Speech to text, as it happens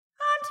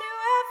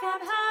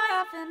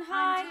Heaven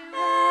high, heaven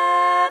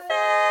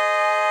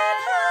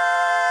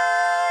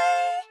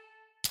high.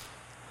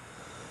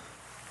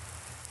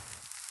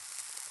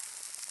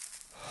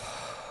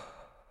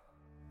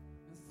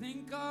 I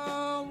think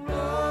I'll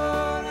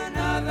roll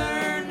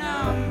another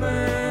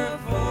number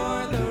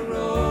for the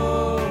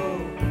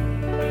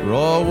road.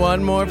 Roll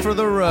one more for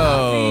the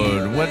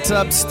road. What's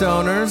up,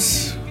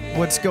 stoners?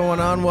 What's going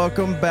on?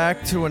 Welcome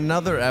back to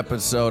another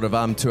episode of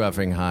I'm Too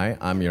Effing High.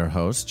 I'm your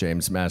host,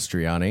 James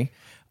Mastriani.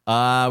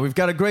 We've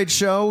got a great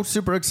show.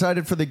 Super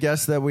excited for the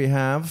guests that we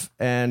have,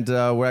 and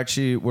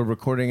we're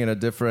recording in a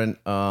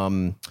different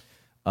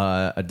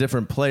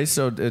place.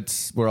 So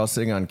we're all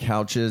sitting on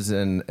couches,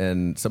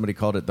 and somebody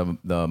called it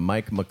the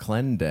Mike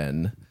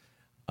McClendon.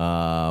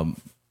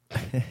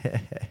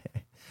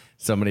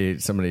 Somebody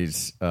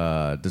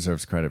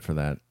deserves credit for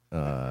that.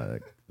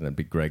 That'd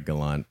be Greg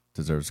Gallant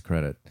deserves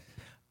credit.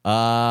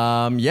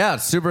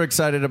 Super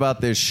excited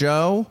about this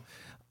show.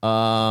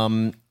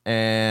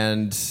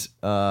 And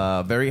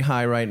very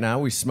high right now.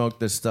 We smoked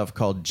this stuff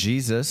called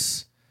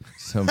Jesus.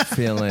 So I'm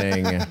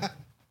feeling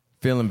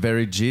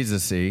very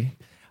Jesus-y.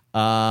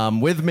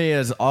 With me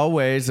as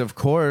always, of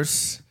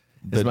course,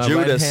 the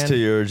Judas to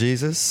your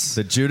Jesus.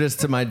 The Judas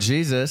to my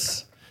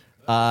Jesus.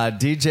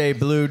 DJ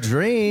Blue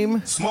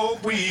Dream.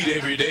 Smoke weed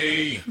every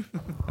day.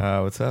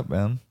 What's up,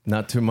 man?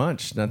 Not too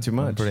much. I'm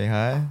pretty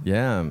high.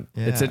 Yeah.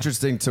 It's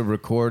interesting to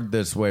record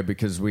this way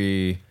because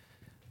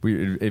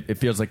it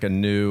feels like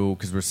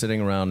because we're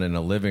sitting around in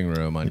a living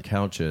room on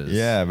couches.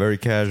 Yeah, very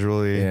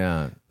casually.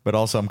 Yeah. But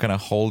also I'm kind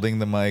of holding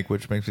the mic,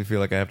 which makes me feel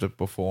like I have to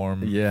perform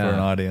for an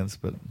audience.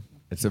 But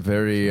it's a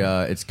very,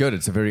 it's good.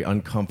 It's a very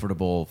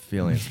uncomfortable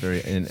feeling. It's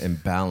very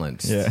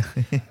imbalanced. Yeah.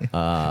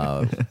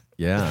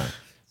 Yeah.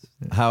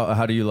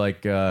 How do you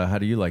like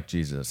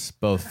Jesus?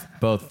 Both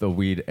the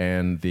weed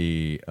and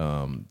the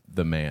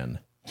man.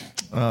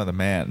 Oh, the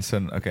man.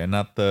 So okay,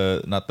 not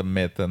the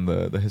myth and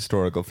the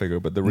historical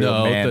figure, but the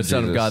real man. The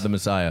Son Jesus. of God, the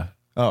Messiah.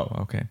 Oh,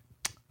 okay.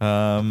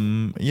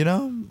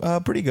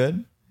 Pretty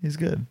good. He's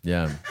good.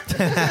 Yeah.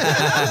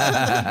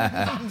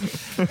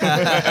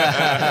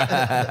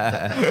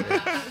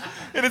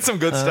 He did some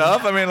good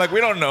stuff. I mean, like, we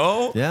don't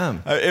know. Yeah.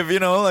 If you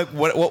know, like,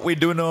 what we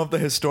do know of the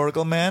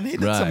historical man, he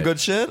did some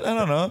good shit. I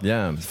don't know.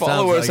 Yeah. His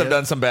followers have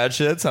done some bad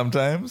shit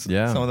sometimes.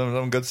 Yeah. Some of them have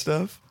done good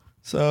stuff.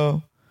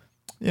 So,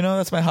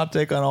 that's my hot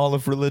take on all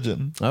of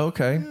religion.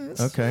 Okay.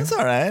 It's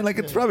all right. Like,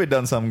 it's probably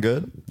done some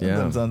good. Yeah.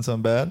 Sometimes done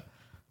some bad.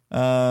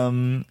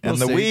 And We'll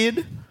the see.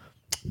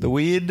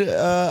 weed,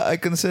 I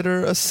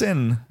consider a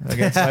sin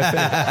against my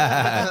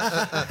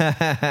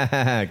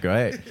faith.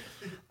 Great.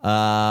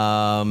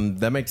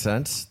 That makes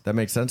sense. That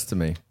makes sense to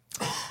me.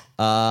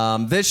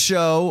 This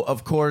show,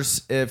 of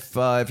course, if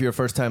you're a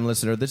first-time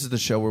listener, this is the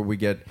show where we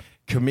get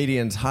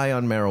comedians high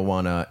on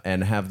marijuana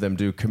and have them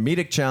do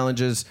comedic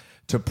challenges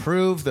to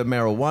prove that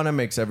marijuana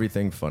makes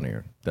everything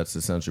funnier. That's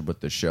essentially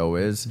what the show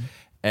is.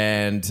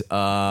 And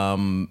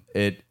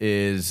it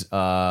is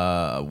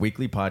a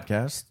weekly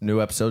podcast, new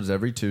episodes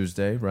every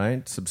Tuesday,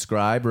 right?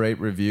 Subscribe,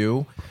 rate,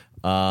 review.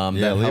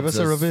 Leave us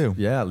a review.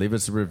 Yeah, leave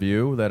us a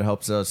review. That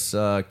helps us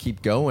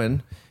keep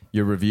going.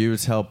 Your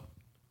reviews help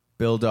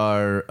build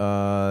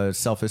our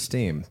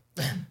self-esteem.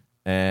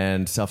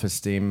 And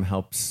self-esteem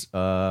helps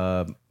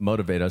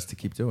motivate us to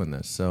keep doing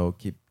this. So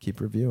keep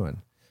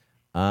reviewing.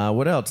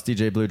 What else,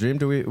 DJ Blue Dream?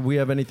 Do we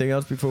have anything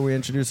else before we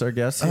introduce our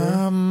guests here?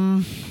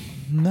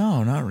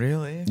 No, not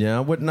really.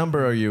 Yeah, what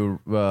number are you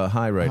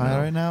high now?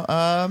 Right now?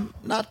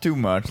 Not too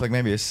much. Like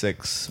maybe a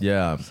 6.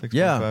 Yeah.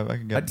 6.5. I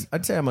can get.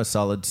 I'd say I'm a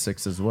solid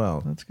 6 as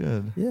well. That's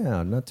good.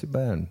 Yeah, not too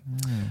bad.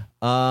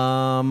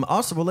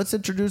 Awesome. Well, let's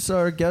introduce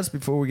our guests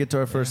before we get to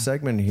our first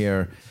segment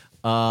here.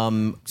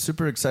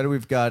 Super excited.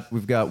 We've got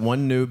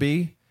one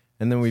newbie,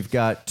 and then we've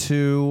got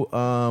 2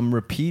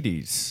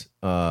 repeatees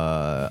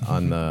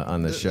on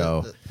the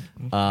show.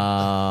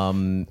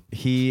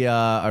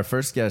 Our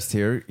first guest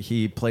here,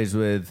 he plays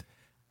with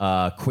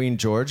Queen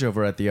George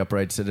over at the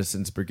Upright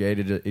Citizens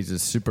Brigade. He's a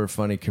super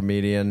funny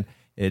comedian.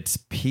 It's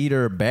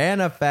Peter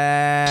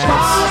Banifast.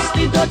 Pass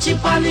the dutchie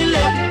on the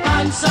left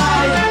hand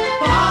side.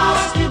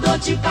 Pass the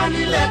dutchie on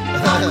the left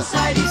hand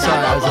side.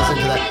 Sorry, I was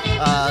listening to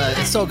that.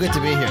 It's so good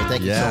to be here.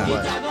 Thank you Yeah. so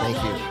much. Thank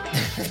you.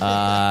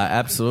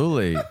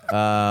 Absolutely.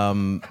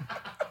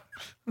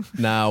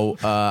 Now,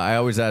 I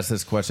always ask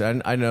this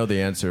question. I know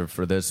the answer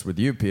for this with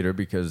you, Peter,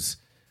 because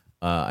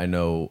I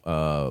know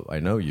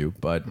you.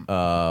 But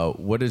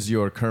what is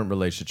your current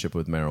relationship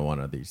with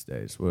marijuana these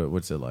days?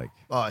 What's it like?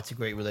 Oh, it's a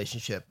great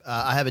relationship.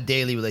 I have a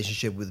daily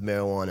relationship with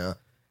marijuana.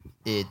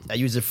 I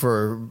use it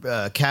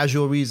for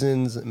casual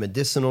reasons,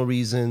 medicinal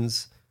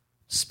reasons,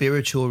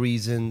 spiritual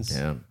reasons.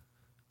 Yeah.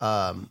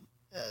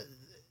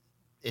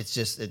 It's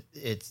just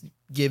it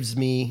gives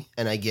me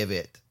and I give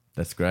it.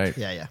 That's great.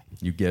 Yeah.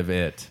 You give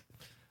it.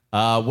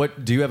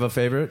 What do you have a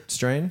favorite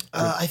strain?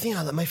 I think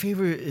my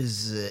favorite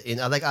is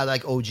I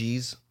like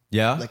OGs.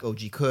 Yeah, like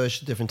OG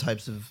Kush, different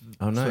types of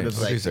nice. sort of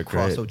like OGs are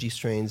cross great. OG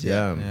strains.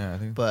 Yeah. Yeah, I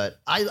think. But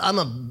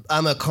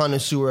I'm a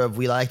connoisseur of.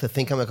 We like to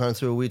think I'm a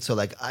connoisseur of weed, so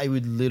like I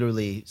would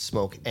literally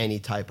smoke any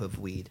type of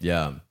weed.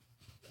 Yeah.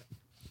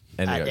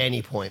 at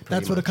any point.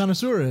 That's what a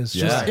connoisseur is.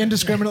 Yeah. Just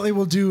indiscriminately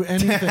will do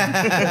anything.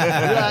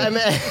 Yeah, I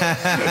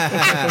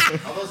mean,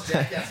 all those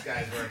jackass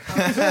guys were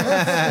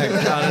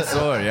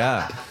Connoisseur,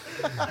 yeah.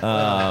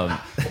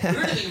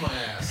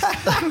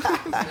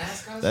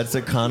 That's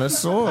a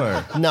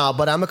connoisseur. No,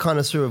 but I'm a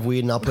connoisseur of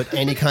weed, and I'll put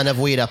any kind of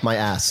weed up my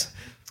ass.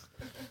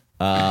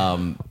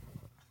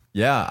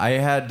 Yeah,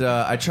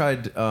 I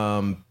tried.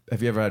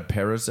 Have you ever had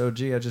Paris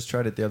OG? I just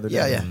tried it the other day.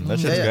 Yeah. That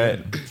shit's Yeah. great.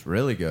 It's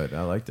really good.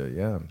 I liked it.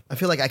 Yeah. I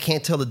feel like I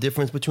can't tell the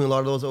difference between a lot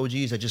of those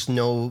OGs. I just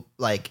know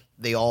like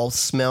they all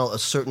smell a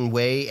certain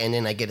way, and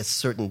then I get a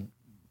certain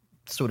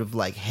sort of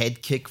like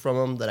head kick from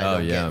them that I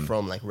don't get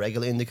from like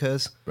regular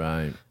indicas.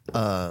 Right.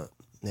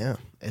 Yeah,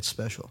 it's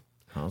special.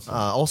 Awesome.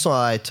 Also,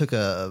 I took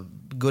a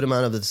good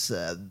amount of this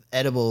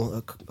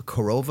edible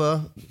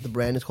Korova. The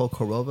brand is called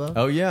Korova.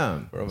 Oh yeah.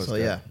 So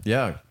yeah.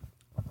 Yeah.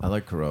 I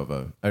like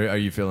Korova. Are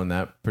you feeling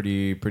that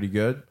pretty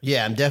good?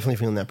 Yeah, I'm definitely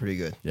feeling that pretty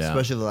good. Yeah.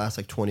 Especially the last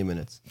like 20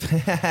 minutes.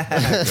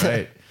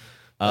 Great.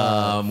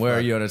 Where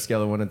are you on a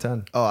scale of 1 to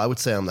 10? Oh, I would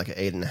say I'm like an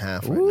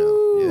 8.5 right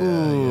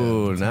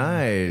Ooh,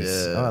 nice.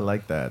 Yeah. Oh, I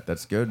like that.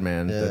 That's good,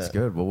 man. Yeah. That's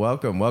good. Well,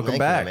 welcome now. back.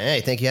 You, man.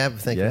 Hey, thank you for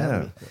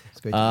having me.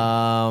 It's great.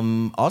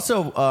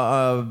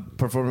 Also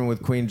performing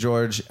with Queen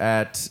George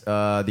at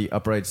the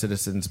Upright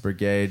Citizens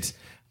Brigade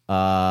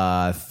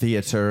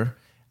Theater.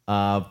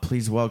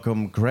 Please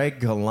welcome Greg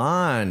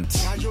Gallant.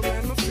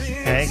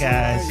 Hey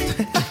guys.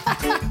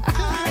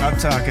 I'm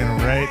talking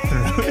right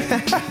through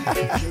it.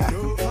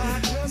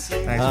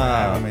 Thanks for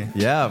having me.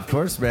 Yeah, of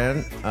course,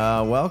 man.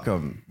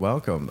 Welcome.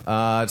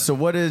 So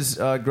what is,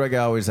 Greg, I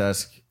always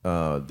ask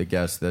the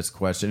guests this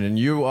question, and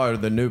you are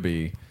the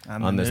newbie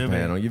I'm on the this newbie.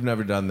 panel. You've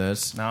never done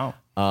this. No.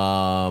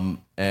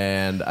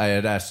 And I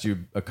had asked you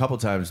a couple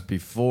times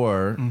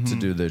before to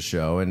do this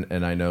show,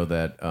 and I know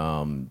that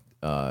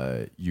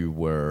you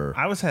were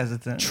I was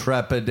hesitant.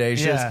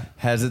 trepidatious, Yeah.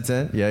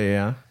 hesitant.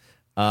 Yeah.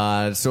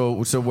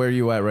 So where are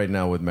you at right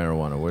now with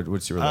marijuana?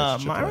 What's your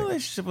relationship My like?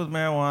 relationship with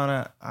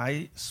marijuana,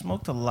 I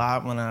smoked a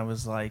lot when I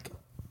was like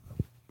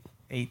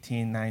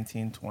 18,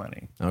 19,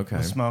 20. Okay. I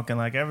was smoking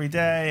like every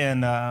day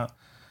and a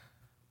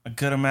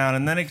good amount.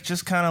 And then it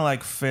just kind of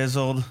like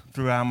fizzled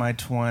throughout my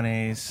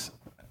 20s.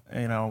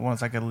 You know,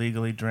 once I could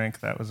legally drink,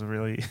 that was a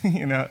really,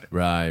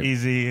 Right.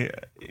 easy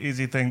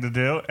thing to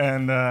do.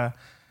 And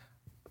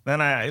then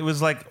it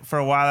was like for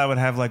a while I would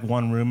have like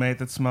one roommate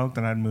that smoked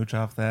and I'd mooch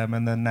off them.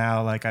 And then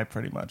now like I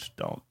pretty much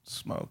don't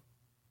smoke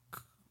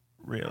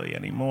really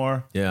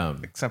anymore. Yeah.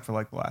 Except for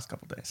like the last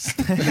couple days.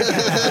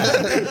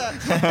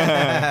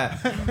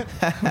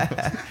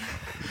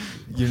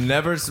 You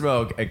never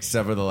smoke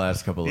except for the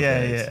last couple of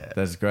days. Yeah.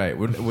 That's great.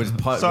 So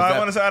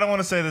I don't want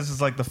to say this is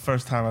like the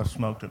first time I've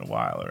smoked in a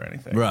while or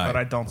anything. Right. But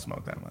I don't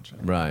smoke that much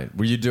anymore. Right.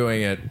 Were you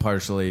doing it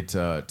partially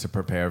to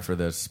prepare for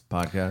this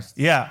podcast?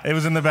 Yeah, it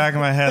was in the back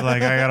of my head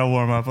like I gotta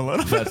warm up a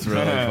little bit. That's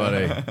really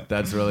funny.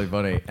 That's really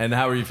funny. And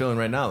how are you feeling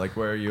right now? Like,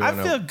 where are you? I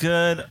feel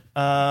good.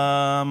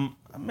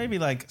 Maybe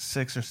like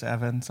 6 or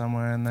 7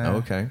 somewhere in there. Oh,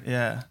 okay.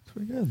 Yeah.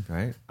 pretty good,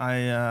 right?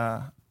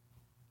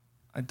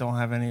 I don't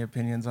have any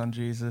opinions on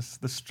Jesus,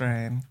 the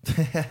strain,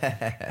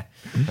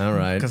 All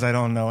right. because I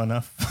don't know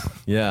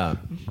enough. Yeah.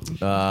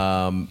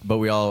 But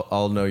we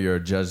all know you're a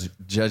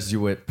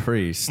Jesuit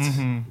priest. So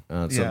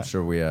Yeah. I'm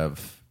sure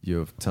you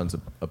have tons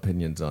of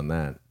opinions on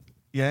that.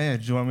 Yeah.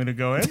 Do you want me to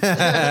go in?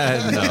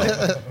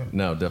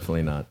 No,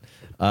 definitely not.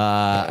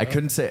 I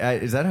couldn't say.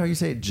 Is that how you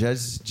say it?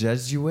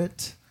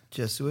 Jesuit?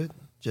 Jesuit?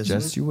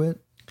 Jesuit?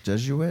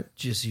 Jesuit? Jesuit?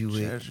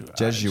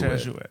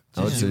 Jesuit.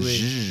 Oh, it's a Jesuit.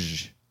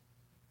 zh.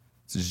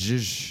 It's a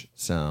zh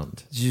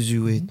sound.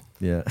 Jesuit.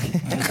 Yeah.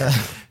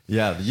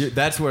 Yeah,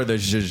 that's where the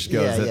zh goes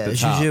Yeah, at yeah. the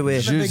top.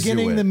 Jesuit. The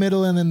beginning, the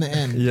middle, and then the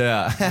end.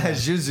 Yeah.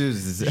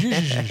 Jesus.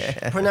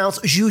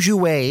 Pronounced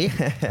Jesuit.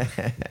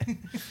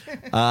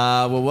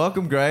 Well,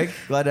 welcome, Greg.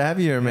 Glad to have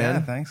you here, man.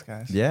 Yeah, thanks,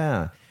 guys.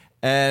 Yeah.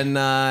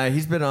 And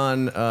he's been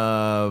on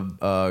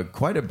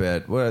quite a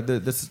bit.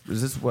 Is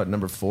this what,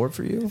 number 4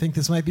 for you? I think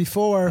this might be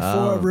 4.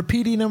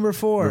 Repeaty number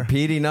 4.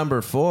 Repeaty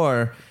number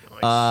 4.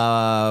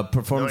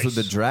 Performs with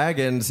the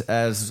Dragons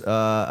as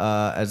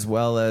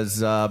well as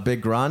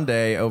Big Grande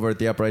over at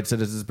the Upright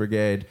Citizens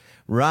Brigade.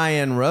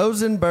 Ryan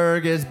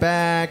Rosenberg is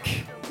back.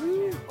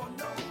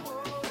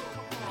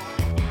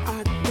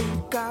 I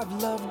think I've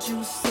loved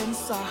you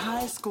since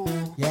high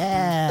school.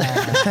 Yeah.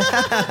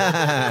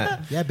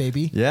 Yeah,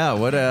 baby. Yeah,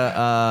 what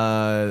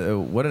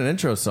an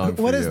intro song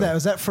for What you. is that?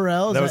 Was that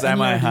Pharrell? Is That was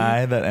Am I NERD?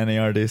 High, that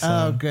NERD song.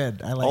 Oh,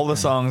 good. I like All the that.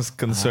 songs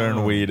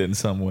concern weed in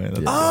some way.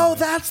 That's, Oh,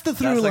 that's the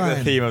through that's line. like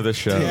the theme of the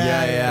show.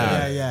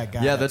 Yeah,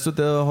 got Yeah, it. that's what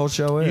the whole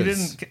show is. You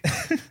didn't.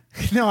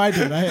 No, I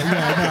did.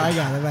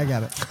 I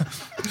got it.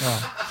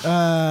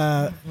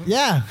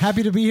 Yeah,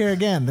 happy to be here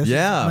again. This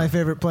Yeah. is my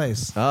favorite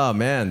place. Oh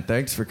man,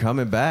 thanks for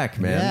coming back,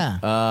 man.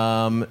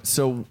 Yeah.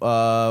 So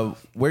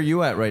where are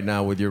you at right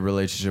now with your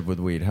relationship with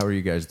weed? How are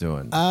you guys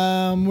doing?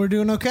 We're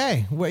doing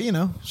okay.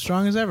 Well,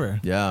 strong as ever.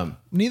 Yeah,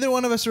 Neither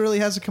one of us really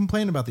has a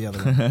complaint about the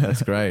other one.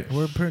 that's great.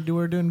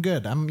 We're doing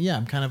good. I'm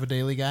kind of a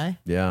daily guy.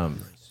 Yeah.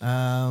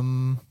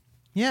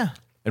 Yeah.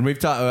 And we've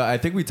talked. I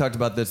think we talked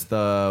about this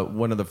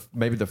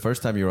maybe the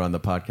first time you were on the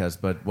podcast.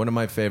 But one of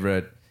my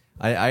favorite,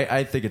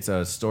 I think it's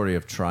a story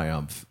of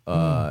triumph.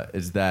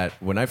 Is that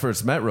when I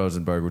first met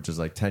Rosenberg, which was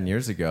like 10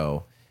 years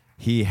ago,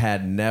 he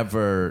had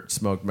never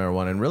smoked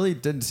marijuana and really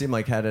didn't seem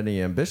like had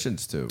any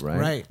ambitions to. Right.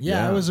 Right.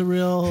 Yeah, I was a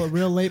real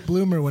late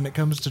bloomer when it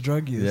comes to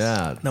drug use.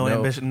 Yeah. No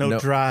ambition, no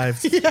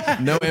drive.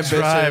 No ambition.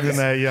 Drive in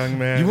that young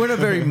man. You weren't a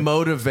very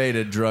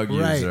motivated drug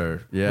Right.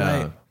 user.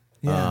 Yeah. Right.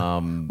 Yeah.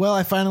 Well,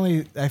 I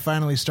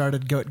finally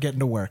started getting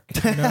to work.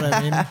 You know what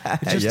I mean?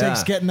 It just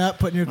takes getting up,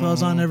 putting your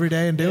clothes on every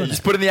day, and doing it.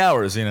 Just put in the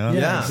hours, you know.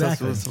 Yeah,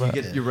 exactly. You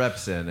get your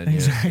reps in, and,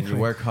 Exactly. you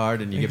work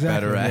hard, and you get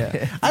better at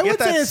it. I would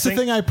that say it's the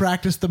thing I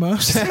practice the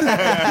most.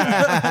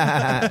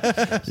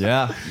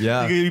 Yeah.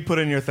 You put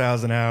in your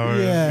 1,000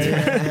 hours.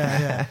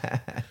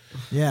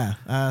 Yeah.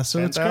 So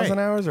it's great. 10,000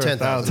 hours or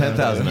 10,000.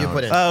 10,000 You hours.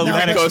 put in. Oh, No,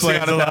 that I'm ghosting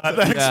explains on a lot.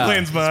 That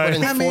explains my Put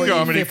in 40,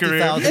 comedy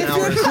career. 50,000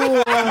 hours.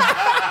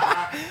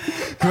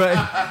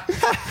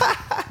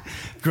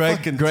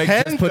 Greg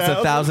just puts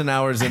 1,000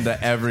 hours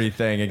into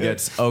everything and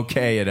gets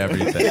okay at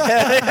everything.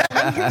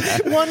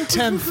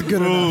 1/10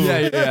 good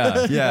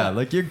enough. Yeah.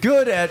 Like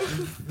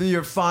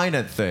you're fine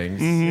at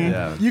things.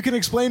 Yeah. You can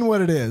explain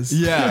what it is.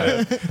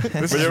 Yeah.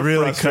 This is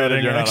really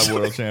cutting. You're not a actually.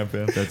 world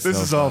champion. That's This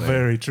so is all funny.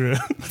 very true.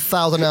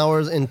 1,000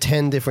 hours in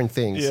 10 different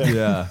things.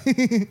 Yeah.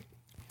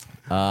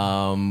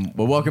 Well,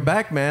 welcome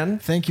back, man.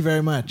 Thank you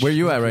very much. Where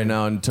you at right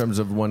now in terms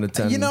of 1 to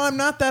 10? You know, I'm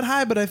not that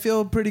high, but I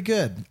feel pretty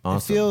good.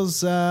 Awesome. It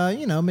feels,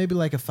 maybe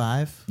like a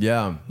 5.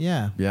 Yeah.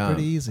 Yeah.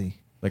 Pretty easy.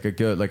 Like a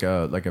good, like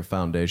a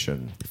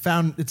foundation.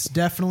 It's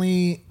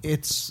definitely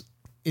it's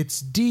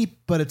deep,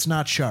 but it's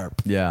not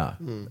sharp. Yeah.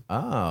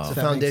 Oh. It's a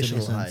That makes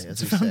any foundational high. sense. As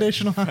It's we a said.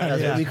 foundational high.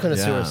 That's Yeah. what we couldn't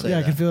see her say Yeah,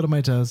 I that. can feel it on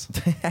my toes.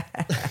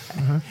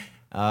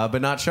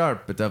 But not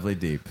sharp, but definitely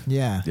deep.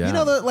 Yeah. Yeah. You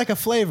know, like a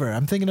flavor.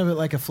 I'm thinking of it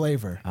like a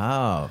flavor.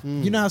 Oh.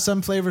 You know how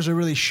some flavors are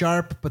really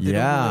sharp, but they don't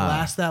Yeah. really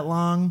last that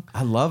long?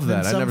 I love that.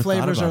 And I some never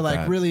flavors thought are about like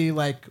that. really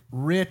like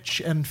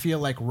rich and feel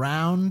like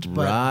round,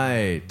 but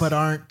Right. but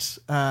aren't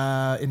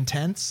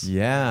intense.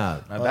 Yeah.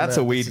 Now, that's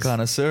a weed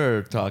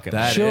connoisseur talking.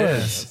 That Sure.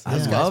 is. I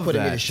This guy's love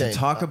putting me that. to shame.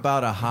 talk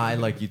about a high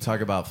like you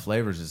talk about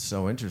flavors is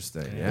so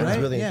interesting. Yeah. Right?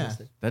 It's really Yeah.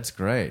 interesting. That's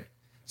great.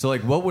 So,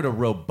 like, what would a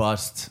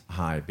robust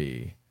high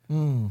be?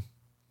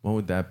 What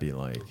would that be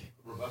like?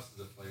 Robust is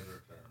a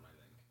flavor term, I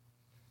think.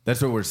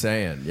 That's what we're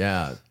saying.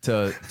 Yeah.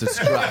 To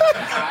describe.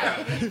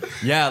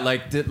 Yeah.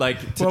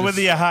 To What would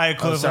the high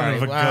equivalent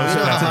of a Wow. ghost You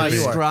know how pepper high be?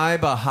 you are.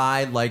 describe a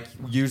high like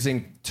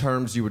using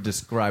terms you would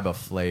describe a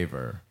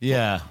flavor?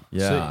 Yeah.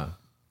 Yeah.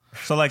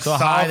 So like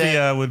high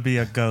salvia would be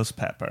a ghost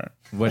pepper.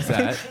 What's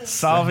that?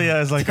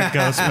 Salvia is like a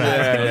ghost pepper.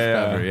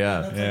 Pepper,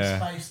 yeah.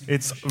 Yeah.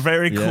 It's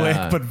very Yeah.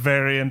 quick but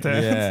very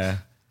intense. Yeah.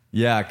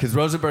 Yeah, because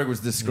Rosenberg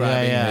was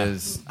describing Yeah.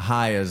 his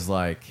high as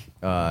like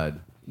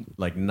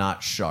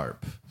not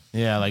sharp.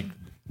 Yeah, like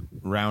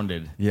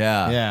rounded.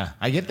 Yeah. Yeah,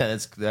 I get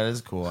that. That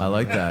is cool. I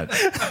like that.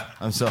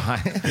 I'm so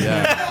high.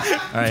 Yeah.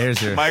 All right,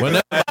 here's your.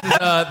 Well,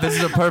 no, this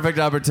is a perfect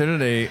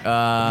opportunity.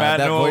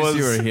 That Newell voice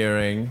you was- were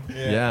hearing.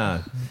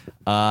 Yeah.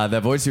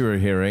 That voice you were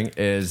hearing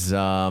is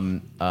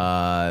that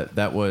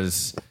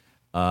was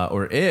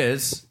or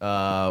is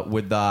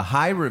with the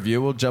high review.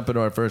 We'll jump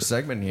into our first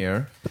segment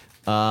here.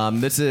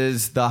 This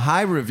is the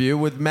high review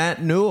with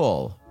Matt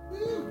Newell.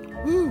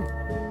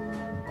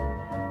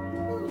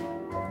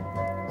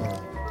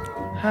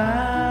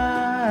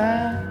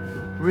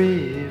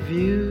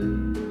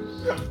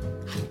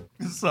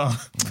 So All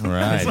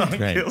right,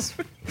 great. kills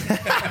me.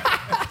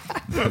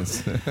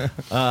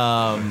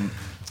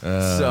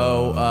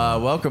 So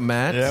welcome,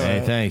 Matt.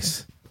 Hey,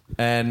 thanks.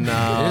 And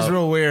It is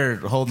real weird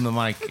holding the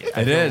mic.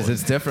 it is.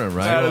 It's different,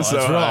 right? That is so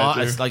It's real.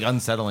 high, It's like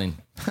unsettling.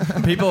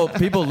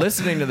 people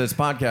listening to this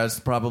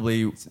podcast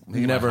probably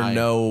never high.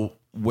 know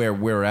where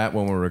we're at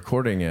when we're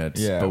recording it.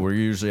 Yeah. But we're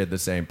usually at the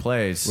same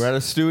place. We're at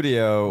a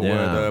studio Yeah.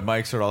 where the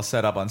mics are all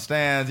set up on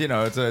stands. You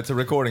know, it's a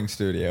recording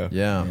studio.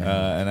 Yeah.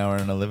 And now we're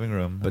in a living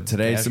room. But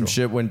today some Casual.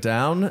 shit went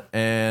down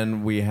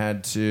and we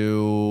had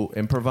to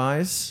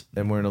improvise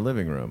and we're in a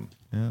living room.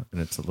 Yeah.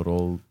 And it's a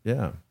little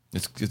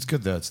It's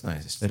good though. It's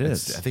nice. It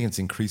It's- is. I think it's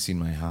increasing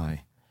my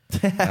high.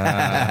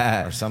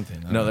 Or something.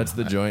 I No, don't that's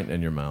know. the joint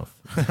in your mouth.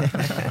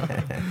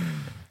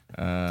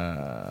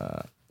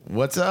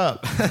 What's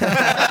up?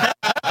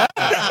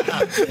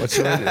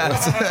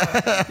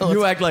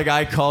 You act like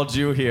I called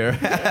you here.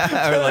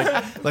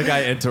 Or like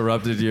I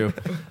interrupted you.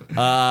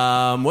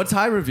 What's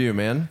high review,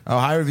 man? Oh,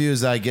 high review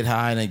is I get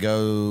high and I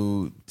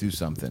go do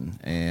something,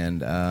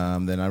 and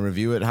then I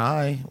review it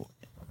high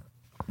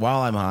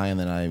while I'm high, and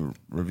then I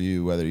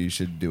review whether you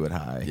should do it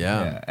high.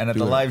 Yeah. And at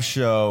the live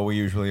show, we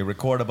usually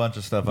record a bunch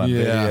of stuff on Yeah.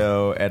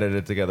 video, edit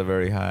it together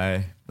very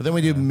high. But then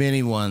we do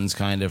mini ones,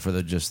 kind of for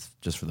the just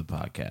for the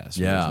podcast.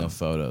 where Yeah. there's no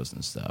photos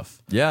and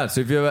stuff. Yeah, so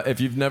if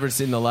you've never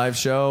seen the live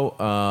show,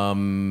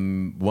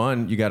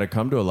 one, you got to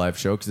come to a live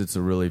show because it's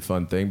a really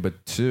fun thing.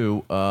 But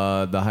two,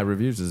 the high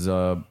reviews is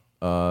a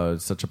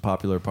such a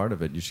popular part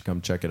of it. You should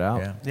come check it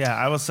out. Yeah,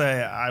 I will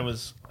say I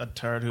was a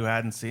turd who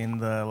hadn't seen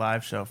the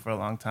live show for a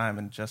long time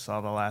and just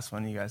saw the last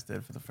one you guys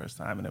did for the first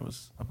time, and it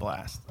was a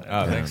blast.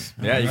 Oh, thanks.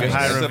 Yeah, you guys.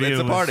 High It's review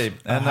a was party, a and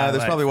there's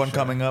highlight probably for one sure.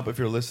 coming up if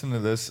you're listening to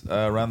this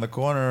around the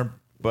corner.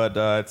 But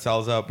it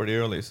sells out pretty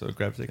early, so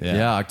grab tickets.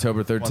 Yeah,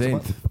 October 13th.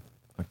 month.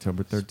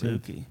 October 13th.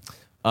 Spooky.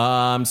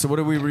 So what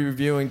are we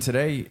reviewing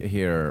today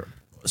here?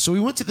 So we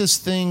went to this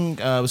thing.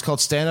 It was called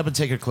Stand Up and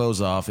Take Your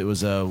Clothes Off. It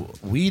was a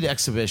weed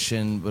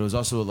exhibition, but it was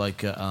also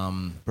like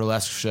a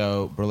burlesque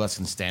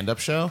and stand-up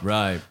show.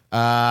 Right.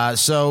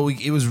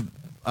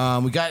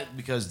 We got it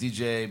because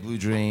DJ Blue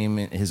Dream,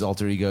 his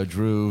alter ego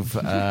Droove.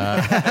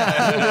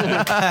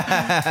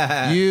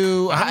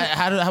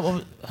 How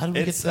did we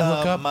get It's the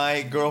hook up?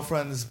 my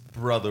girlfriend's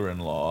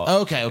brother-in-law.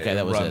 Okay,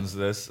 that was runs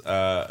this.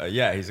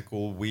 Yeah, he's a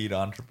cool weed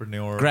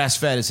entrepreneur. Grass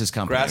Fed is his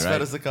company. Grass right?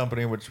 Fed is the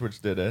company which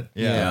did it.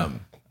 Yeah.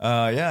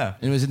 Yeah.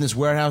 And it was in this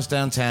warehouse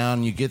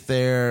downtown. You get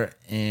there,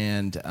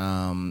 and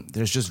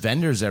there's just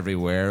vendors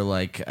everywhere.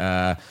 Like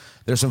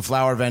there's some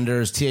flower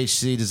vendors.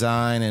 THC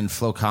Design and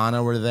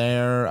Flocana were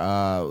there,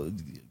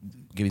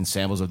 giving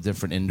samples of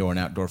different indoor and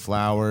outdoor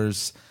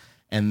flowers.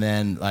 And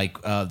then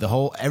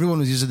everyone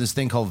was using this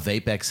thing called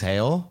Vape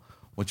Exhale,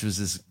 which was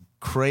this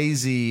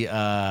crazy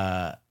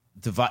device.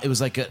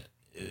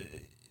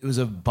 It was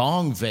a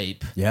bong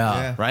vape.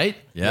 Yeah. Right?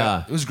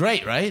 Yeah. It was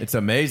great, right? It's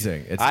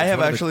amazing. I have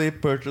one of the- actually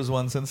purchased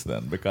one since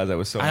then because I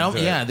was so into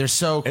it. Yeah, they're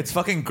so. It's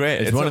fucking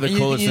great. It's one of the you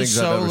coolest use things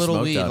so I've ever little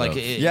smoked weed, out like of.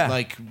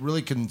 it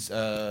really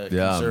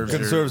conserves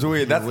Conserves your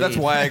weed. That's weed.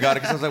 why I got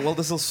it, because I was like, well,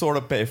 this will sort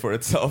of pay for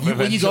itself.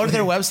 When you go to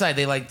their eventually. website,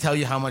 they tell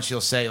you how much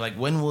you'll say. Like,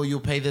 when will you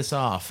pay this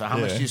off? How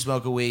much Yeah. do you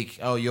smoke a week?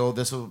 Oh,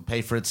 this will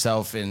pay for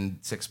itself in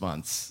 6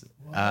 months.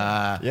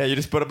 Yeah, you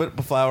just put a bit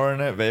of flour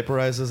in it,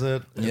 vaporizes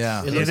it.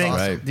 Yeah. Do you think,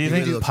 Right. do you It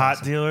think really looks pot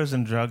awesome. dealers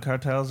and drug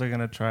cartels are going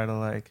to try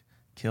to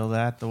kill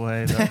that the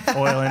way the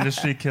oil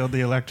industry killed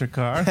the electric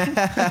car?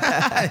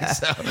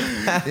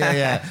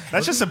 Yeah.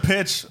 That's just a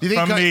pitch you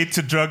think from me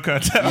to drug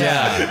cartels.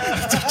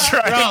 Yeah.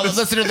 Oh,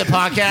 listen to the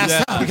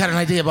podcast. We got an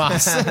idea,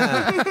 boss.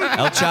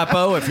 El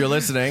Chapo, if you're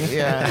listening.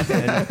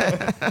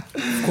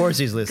 Of course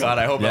he's listening. God,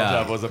 I hope Yeah.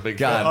 El Chapo was a big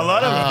God. A fan.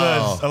 lot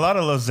of a lot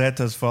of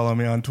Losetas follow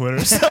me on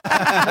Twitter. So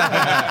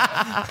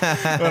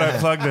when I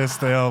plug this,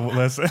 they all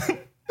listen.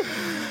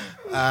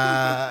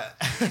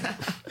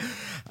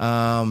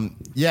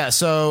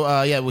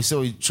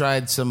 We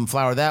tried some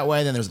flour that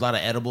way. Then there's a lot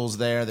of edibles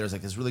there. There's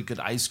this really good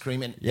ice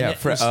cream and Yeah, and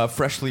it was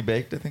freshly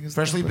baked, I think is the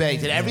freshly company.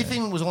 baked, and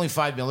everything was only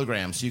 5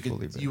 milligrams, so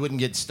you wouldn't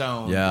get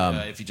stoned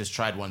Yeah. if you just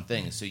tried one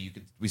thing. So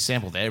we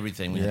sampled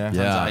everything. We had Yeah. tons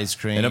Yeah. of ice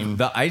cream. And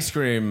the ice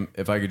cream,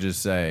 if I could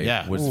just say,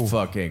 Yeah. was Ooh.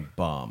 fucking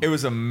bomb. It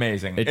was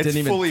amazing. It It's didn't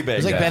even- fully it baked.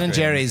 was like ice Ben and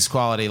cream. Jerry's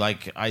quality,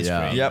 like ice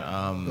Yeah. cream. Yep.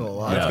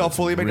 Yeah, It's called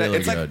fully baked. really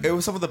It's good. it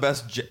was some of the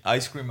best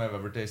ice cream I've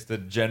ever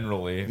tasted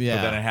generally. Yeah.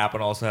 But then it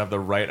happened to also have the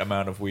right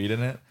amount of weed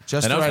in it.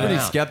 Just And I was right pretty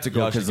now.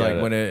 skeptical Y'all should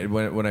because get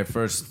when I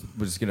first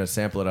was gonna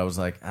sample it, I was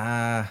like,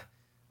 I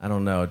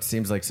don't know. It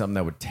seems like something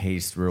that would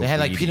taste real. They had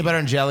weedy. peanut butter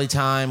and jelly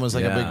time was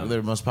Yeah.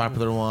 their most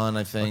popular one,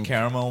 I think.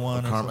 Caramel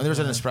one. or There was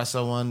an something.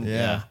 espresso one.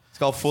 Yeah. It's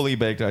called fully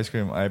baked ice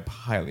cream. I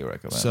highly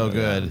recommend So it.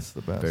 good. Yeah, it's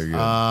the best. Very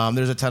good.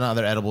 There's a ton of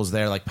other edibles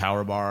there, like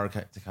Power Bar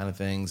kind of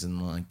things,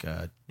 and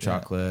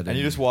chocolate. And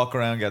you just walk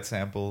around, get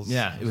samples.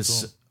 yeah, it was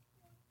Cool.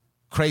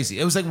 crazy.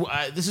 It was like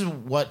this is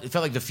what it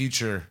felt like the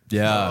future.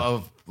 Yeah.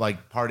 of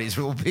parties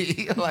will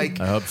be like.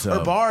 I hope so.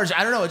 Or bars.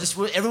 I don't know. It just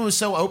everyone was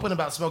so open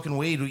about smoking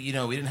weed. We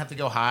didn't have to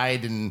go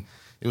hide, and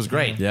it was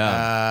great.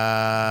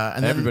 Yeah.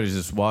 and then, Everybody's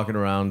just walking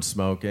around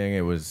smoking.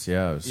 It was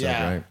so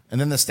great. And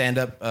then the stand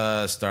up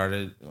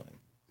started.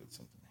 Get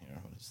something here.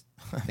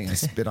 I think I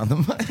spit on the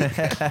mic.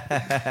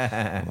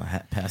 I'm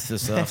gonna pass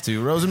this off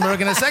to Rosenberg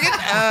in a second.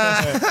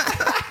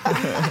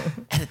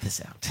 Edit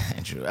this out,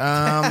 Andrew.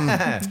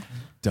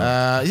 So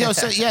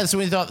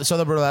we saw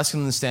the burlesque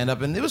and the stand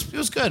up, and it was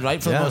good,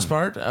 right, for the Yeah. most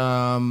part.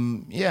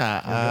 The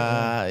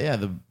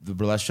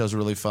burlesque shows were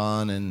really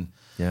fun, and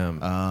Yeah.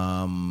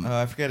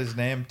 I forget his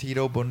name.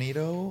 Tito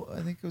Bonito,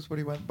 I think was what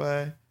he went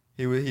by.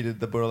 He did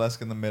the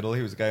burlesque in the middle.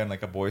 He was a guy in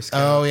like a Boy Scout.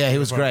 oh yeah, he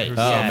was great. He Oh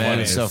so man, funny.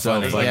 he was so It's so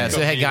funny. funny. Yeah, so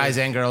they had guys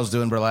and girls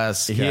doing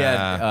burlesque. He had.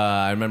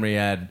 I remember he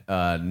had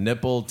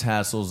nipple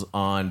tassels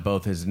on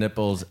both his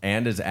nipples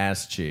and his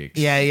ass cheeks.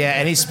 Yeah,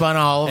 and he spun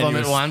all of And them he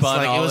at was once. spun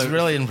Like it all was of-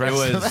 really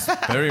impressive. It was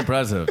very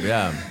impressive.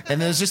 Yeah.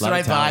 And it was just the Lot right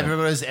of talent.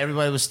 vibe.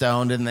 Everybody was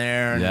stoned in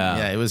there. And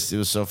Yeah. it was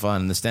so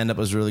fun. The stand up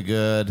was really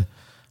good.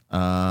 It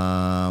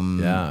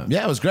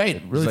was great.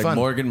 It was Really like fun.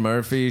 Morgan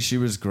Murphy. She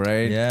was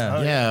great.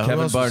 Yeah. Yeah, who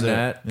Kevin else was there?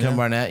 Barnett. Kevin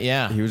Barnett.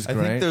 Yeah. He was I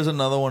great. think there's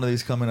another one of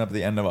these coming up at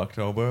the end of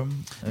October.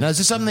 Now is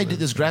this something they do?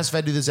 Does Grass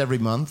Fed do this every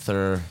month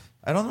or?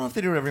 I don't know if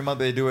they do it every month.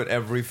 They do it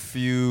every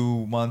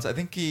few months. I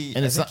think he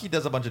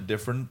does a bunch of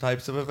different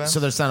types of events. So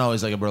there's not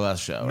always like a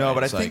burlesque show. no,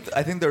 right? but It's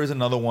I think there is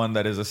another one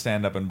that is a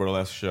stand up and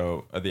burlesque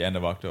show at the end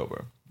of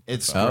October.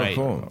 it's Oh, great.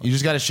 cool. You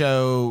just got to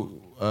show.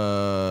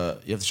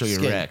 You have to show your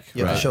Skin. rec.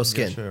 You have right? to show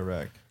skin. Sure,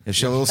 Rack. You have to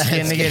show a little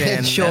skin to get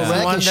in. Show That's the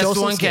rec one, and that's show the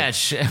some one skin.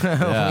 catch. We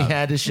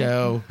had to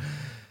show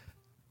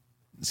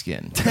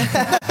skin.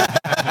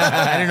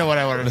 I didn't know what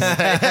I wanted to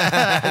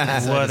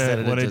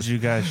say. What did you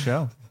guys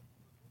show?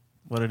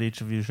 What did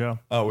each of you show?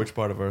 Oh, which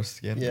part of our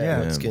skin?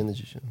 Yeah, the skin that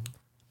you show.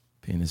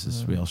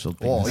 Penises. We all showed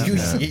Oh,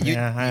 penises. you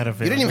Yeah, I had a you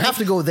didn't feeling. even have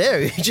to go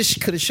there. You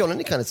just could have shown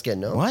any kind of skin,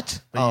 no?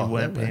 What? But you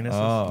went penises.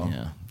 Oh.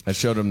 Yeah. I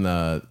showed him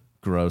the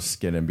gross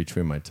skin in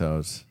between my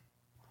toes.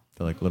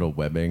 The like little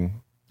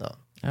webbing.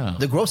 Oh.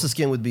 The grossest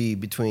skin would be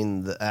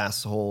between the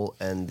asshole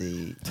and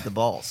the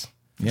balls.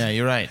 Yeah,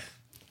 you're right.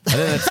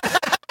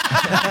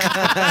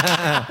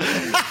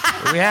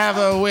 We have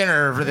a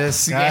winner for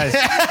this. Guys,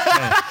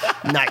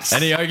 Nice.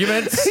 Any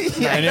arguments?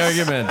 Any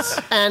arguments?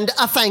 And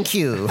a thank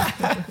you.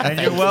 and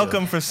you're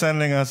welcome for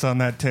sending us on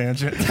that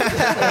tangent. It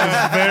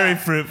was very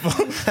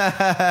fruitful.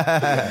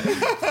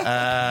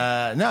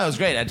 No, it was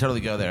great. I'd totally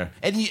go there.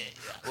 And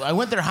I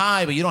went there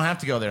high, but you don't have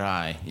to go there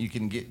high. You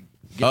can get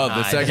Oh, high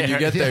the second you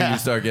get there, Yeah. you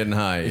start getting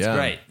high. It's yeah,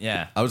 great.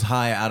 Yeah. I was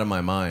high out of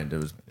my mind. It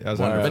was I was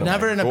wonderful. But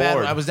never in a bad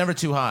Gourd. I was never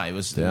too high. It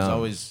was Yeah.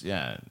 always,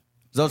 yeah.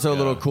 There's also a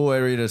little cool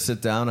area to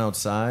sit down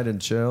outside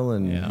and chill.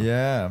 And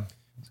Yeah.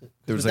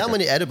 there was With like that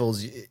many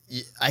edibles,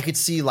 I could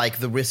see like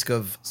the risk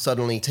of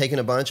suddenly taking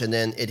a bunch and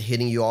then it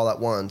hitting you all at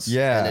once.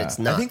 Yeah. And it's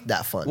I not think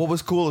that fun. What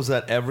was cool is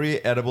that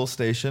every edible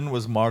station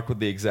was marked with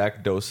the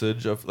exact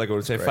dosage of, like, I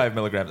would say 5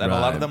 milligrams. And a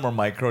lot Right. of them were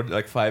micro,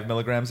 like 5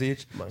 milligrams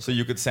each. So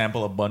you could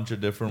sample a bunch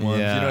of different ones.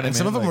 Yeah. You know what I mean? and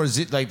some of them Like-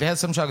 were like they had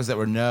some chocolates that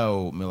were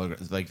no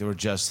milligrams, like they were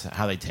just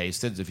how they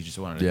tasted. If you just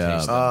wanted to Yeah.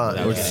 taste them, Ah,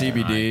 that or was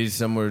getting high. CBDs.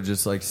 Some were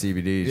just like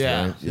CBDs.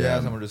 Yeah. Right?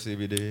 Yeah, some were just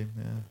CBD.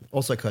 Yeah.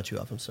 Also, I cut you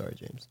off. I'm sorry,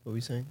 James. What were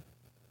you saying?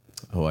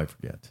 Oh, I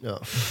forget. No.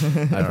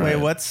 Wait,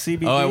 what's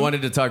CBD? Oh, I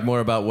wanted to talk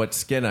more about what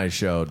skin I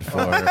showed for.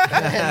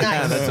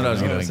 That's what I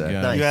was going to say.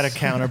 God. You had a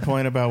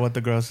counterpoint about what the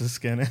grossest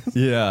skin is.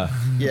 Yeah.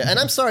 Yeah, and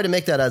I'm sorry to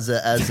make that as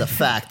a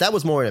fact. That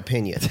was more an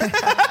opinion.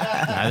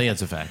 I think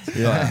that's a fact.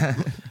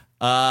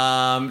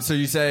 So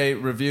you say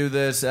review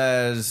this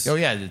as Oh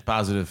yeah, it's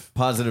positive.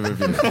 positive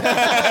review.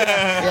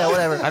 Yeah,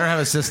 whatever. I don't have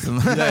a system.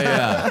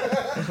 yeah.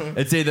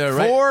 It's either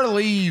right. 4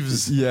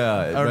 leaves.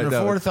 Yeah. Or right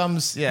down. 4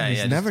 thumbs. Yeah, He's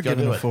yeah. never just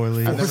go given do a it. 4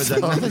 leaves. I've never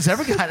done. Nothing's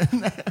ever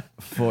gotten that.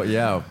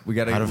 Yeah. We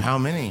got to. Out of how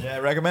many? Yeah, I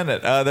recommend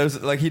it.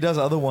 There's like he does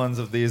other ones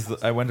of these.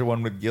 I went to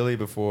one with Gilly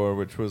before,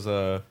 which was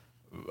a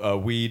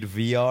weed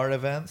VR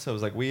event. So it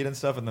was like weed and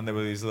stuff, and then there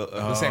were these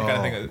the same kind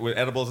of thing with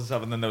edibles and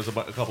stuff. And then there was a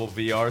couple of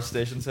VR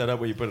stations set up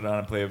where you put it on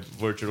and play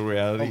virtual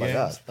reality Oh my games.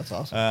 God, that's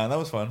awesome. That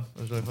was fun.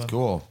 It was really fun.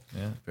 Cool.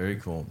 Yeah, Very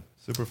cool.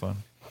 super fun.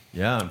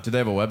 Yeah. Do they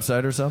have a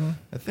website or something?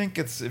 I think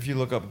it's if you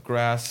look up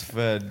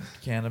grass-fed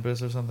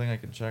cannabis or something. I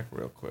can check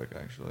real quick.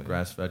 Actually,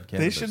 Grass-fed They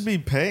cannabis. should be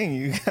paying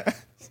you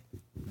guys.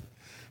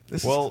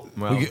 well,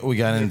 We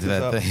got into this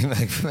that up. thing.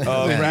 Like,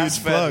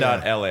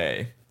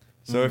 grassfed.la.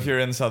 So if you're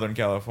in Southern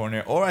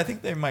California, or I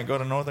think they might go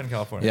to Northern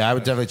California. yeah, I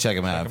would definitely check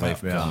them out. Check 'em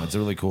if they out. come. It's a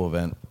really cool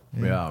event.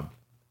 Yeah.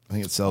 I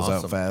think it sells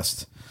Awesome. out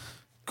fast.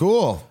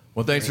 Cool.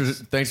 Well, thanks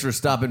for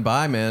stopping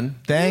by, man.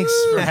 Thanks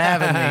for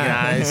having me,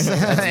 guys.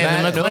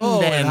 Matt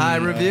Knoll at High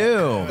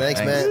Review. Thanks,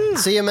 man.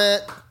 See you,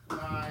 Matt.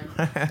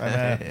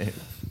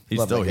 He's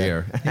Love still that guy.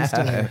 here. He's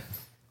still here.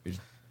 He's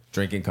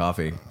drinking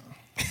coffee.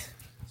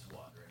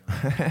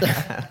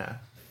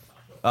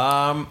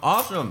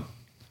 Awesome.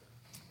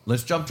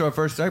 Let's jump to our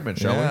first segment,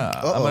 shall we?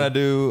 I'm gonna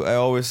do. I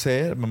always say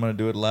it. I'm gonna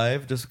do it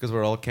live, just because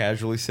we're all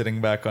casually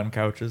sitting back on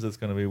couches. It's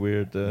gonna be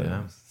weird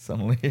to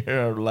suddenly hear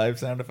our live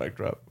sound effect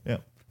drop. Yeah.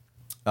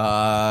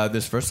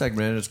 This first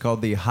segment is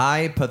called the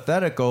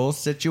hypothetical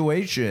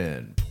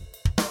situation.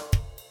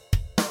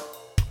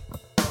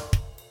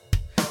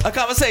 A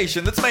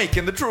conversation that's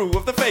making the true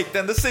of the fake,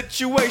 then the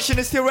situation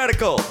is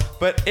theoretical.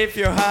 But if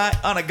you're high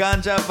on a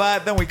ganja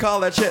vibe, then we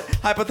call that shit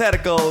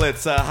hypothetical.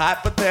 It's a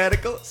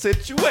hypothetical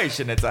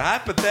situation. It's a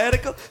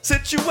hypothetical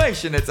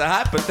situation. It's a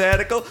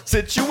hypothetical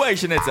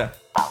situation. It's a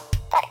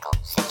Hypothetical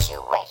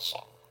situation.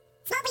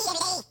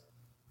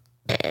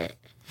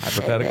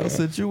 hypothetical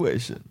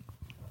situation.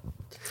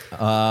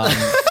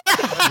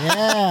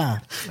 Yeah.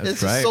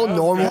 This right. is so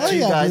normal to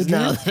you yeah, guys dude.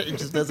 now that it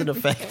just doesn't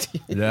affect you.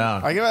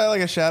 Yeah. I give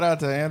like a shout out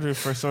to Andrew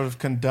for sort of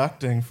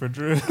conducting for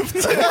Drew. He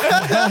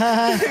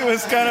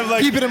was kind of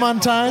like Keeping him on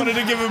time. wanted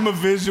to give him a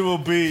visual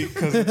beat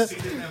because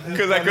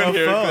I couldn't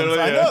hear it clearly.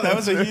 I yeah. know that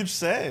was a huge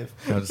save.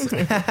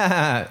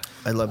 I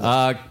love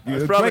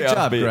this. probably Great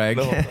job, offbeat Greg.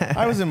 the whole time.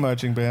 I was in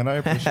marching band. I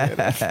appreciate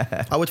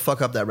it. I would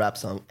fuck up that rap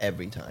song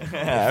every time.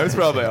 Yeah, it was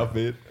probably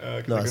offbeat. 'Cause I No,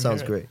 it couldn't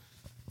sounds hear great.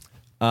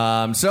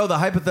 So the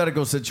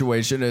hypothetical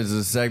situation is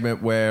a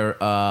segment where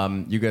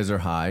you guys are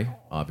high,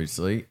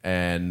 obviously,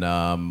 and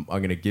I'm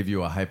going to give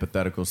you a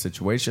hypothetical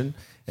situation,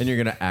 and you're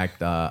going to act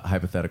the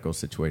hypothetical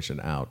situation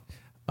out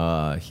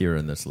here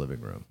in this living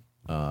room.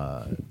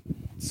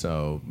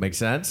 So make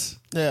sense?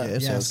 Yeah,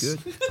 sounds Yes.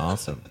 good.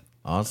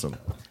 Awesome.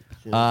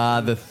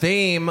 The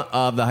theme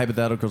of the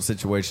hypothetical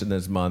situation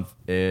this month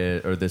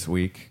or this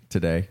week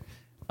today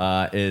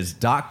is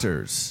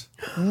doctors.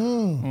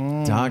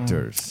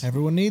 Doctors.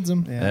 Everyone needs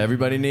them.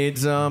 Everybody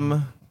needs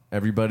them.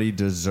 Everybody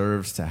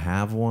deserves to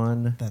have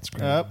one. That's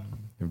great. Yep.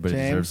 Everybody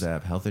James, deserves to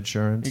have health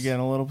insurance. You're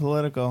getting a little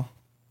political.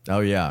 Oh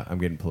yeah, I'm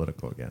getting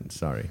political again.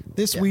 Sorry.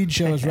 This weed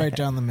show is right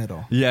down the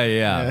middle.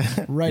 Yeah.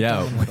 Right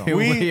down the middle.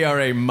 We are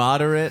a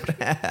moderate.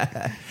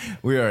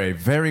 We are a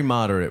very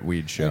moderate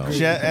weed show.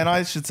 And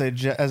I should say,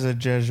 as a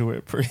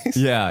Jesuit priest.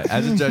 Yeah,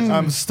 as a Jesuit.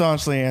 I'm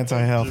staunchly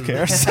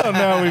anti-healthcare, so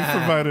now we've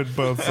provided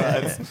both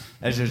sides.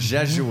 As a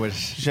Jesuit.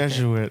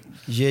 Jesuit.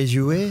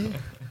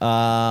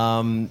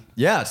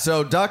 Yeah.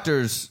 So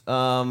doctors.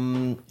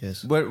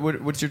 Yes.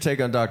 What's your take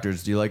on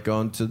doctors? Do you like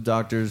going to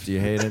doctors? Do you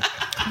hate it?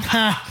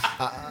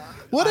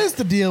 What is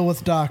the deal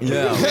with doctors?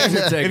 Yeah. What's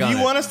your take If on you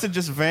it? want us to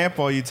just vamp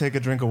while you take a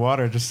drink of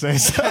water, just say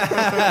so.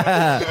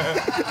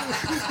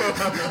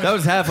 That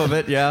was half of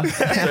it. Yeah.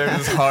 They're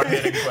just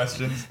hard-hitting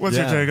questions. What's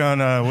Yeah. your take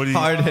on what do you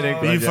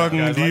Hard-hitting. Do you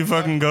questions.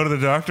 fucking go to the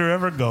doctor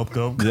ever? Gulp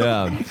gulp.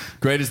 Yeah.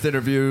 Greatest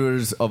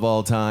interviewers of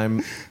all time.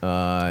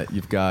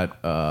 You've got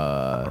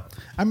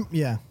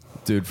Yeah.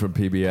 dude from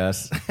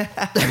PBS.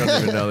 I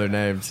don't even know their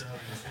names.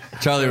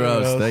 Charlie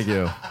Rose. Thank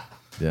you.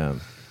 Yeah.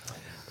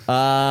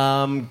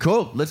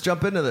 Cool. Let's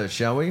jump into this,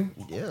 shall we?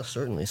 Yeah,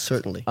 certainly.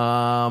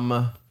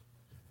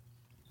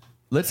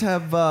 Let's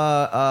have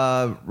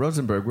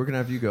Rosenberg. We're gonna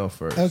have you go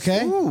first.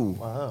 Okay.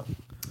 Wow.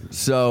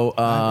 So It's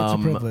a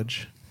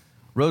privilege.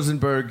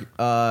 Rosenberg.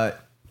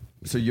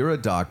 So you're a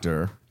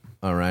doctor,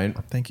 all right?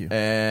 Thank you.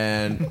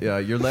 And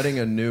you're letting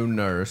a new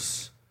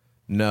nurse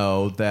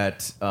know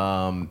that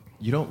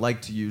you don't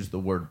like to use the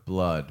word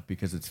blood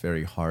because it's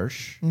very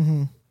harsh.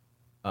 Mm-hmm.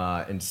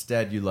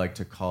 Instead, you like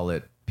to call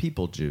it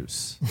people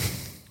juice.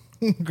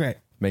 Great.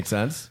 Make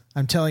sense?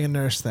 I'm telling a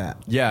nurse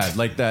that. Yeah,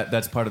 like that.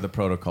 That's part of the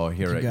protocol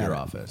here at got your it.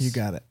 office. You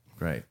got it.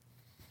 Great.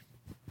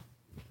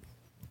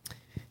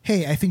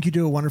 Hey, I think you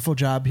do a wonderful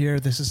job here.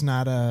 This is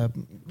not a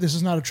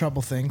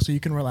trouble thing, so you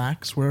can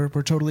relax. We're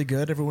totally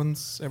good.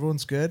 Everyone's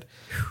good.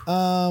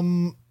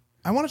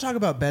 I want to talk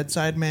about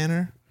bedside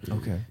manner.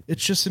 Okay.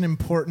 It's just an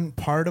important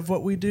part of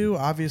what we do.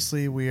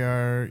 Obviously, we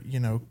are,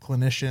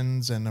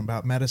 clinicians and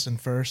about medicine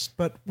first,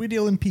 but we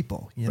deal in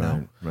people,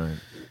 know. Right.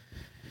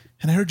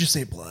 And I heard you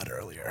say blood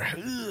earlier.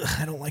 Ugh,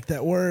 I don't like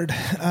that word.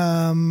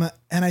 And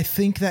I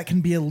think that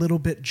can be a little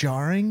bit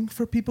jarring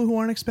for people who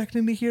aren't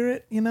expecting to hear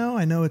it.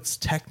 I know it's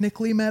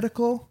technically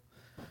medical,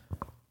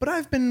 but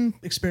I've been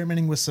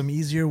experimenting with some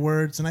easier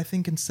words. And I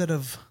think instead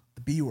of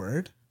the B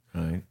word,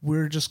 Right.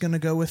 we're just going to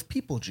go with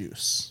people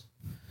juice.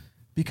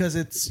 Because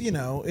it's,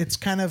 it's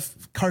kind of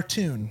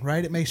cartoon,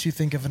 right? It makes you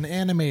think of an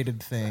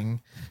animated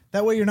thing.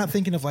 That way you're not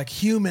thinking of like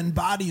human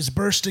bodies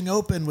bursting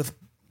open with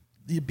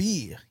the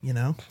bee,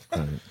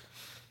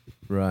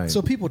 Right.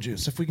 So people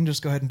juice, if we can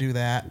just go ahead and do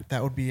that,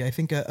 that would be, I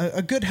think,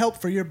 a good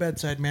help for your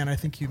bedside manner. I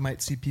think you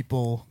might see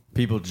people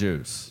people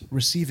juice.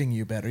 receiving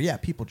you better. Yeah,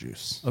 people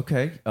juice.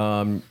 Okay.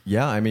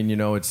 Yeah. I mean,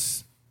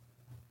 it's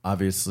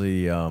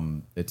obviously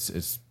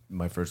it's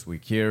my first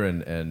week here,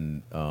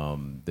 and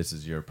this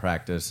is your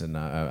practice, and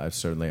I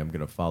certainly am going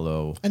to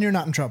follow. And you're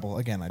not in trouble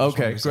again. I just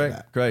Okay. wanted to say Great.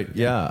 that. Great.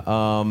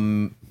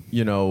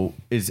 Yeah.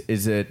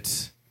 Is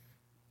it?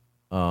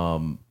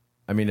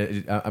 I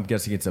mean, I'm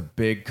guessing it's a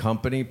big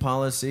company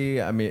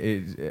policy. I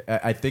mean,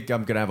 I think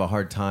I'm going to have a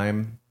hard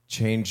time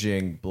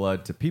changing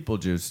blood to people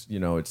juice.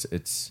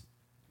 It's.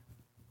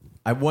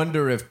 I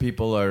wonder if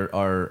people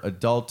are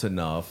adult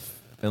enough,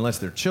 unless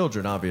they're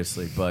children,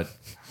 obviously, but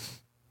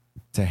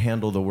to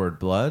handle the word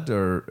blood,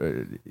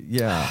 or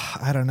yeah.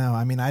 I don't know.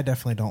 I mean, I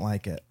definitely don't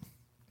like it.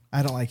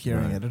 I don't like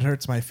hearing it. It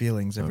hurts my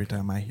feelings every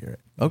time I hear it.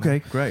 Okay,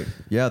 great.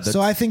 Yeah. So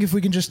I think if we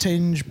can just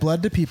change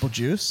blood to people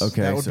juice,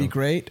 Okay, that would be so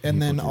great.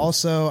 And then juice.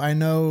 also, I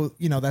know,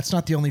 that's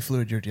not the only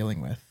fluid you're dealing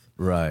with.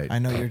 right. I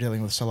know you're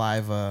dealing with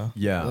saliva.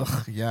 Yeah. Ugh,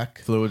 yuck.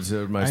 Fluids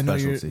are my I know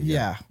you're, specialty.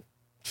 yeah.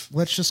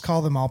 Let's just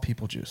call them all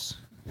people juice.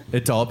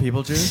 It's all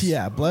people juice.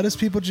 Yeah. Blood is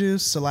people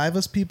juice.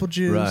 Saliva's people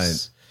juice.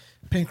 Right.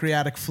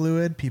 Pancreatic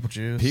fluid, people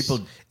juice. If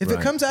right.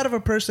 it comes out of a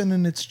person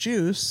and it's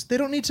juice, they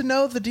don't need to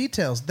know the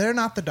details. They're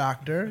not the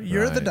doctor.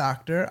 You're the Right.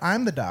 doctor.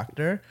 I'm the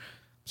doctor.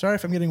 Sorry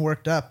if I'm getting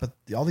worked up, but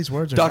all these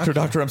words are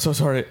Doctor, I'm so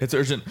sorry. It's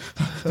urgent.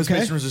 This Okay.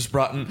 patient was just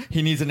brought in.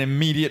 He needs an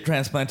immediate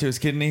transplant to his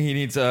kidney. He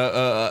needs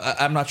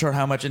I'm not sure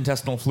how much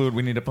intestinal fluid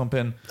we need to pump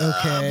in.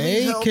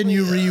 Okay, help can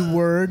you me.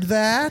 reword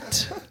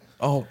that?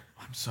 Oh,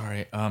 I'm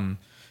sorry.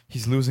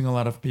 He's losing a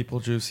lot of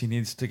people juice. He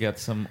needs to get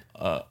some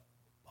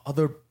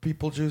other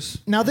people juice.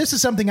 Now, this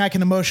is something I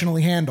can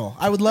emotionally handle.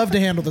 I would love to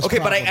handle this. Okay,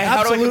 but problem. how do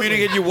I Absolutely.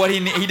 communicate you what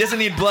he doesn't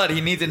need blood. He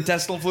needs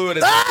intestinal fluid.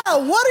 Ah,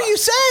 what are you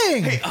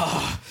saying?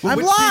 I'm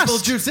Which lost. people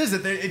juice is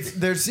it?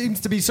 There seems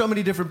to be so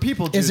many different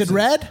people juices. Is it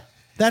red?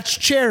 That's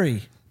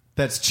cherry.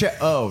 That's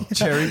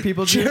cherry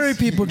people juice. Cherry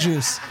people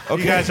juice.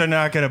 You guys are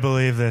not going to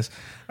believe this.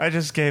 I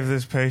just gave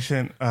this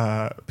patient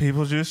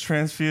people juice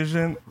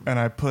transfusion, and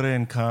I put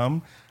in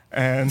cum,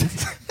 and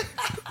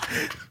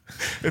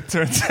it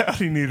turns out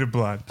he needed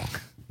blood.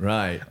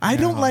 Right. I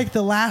don't like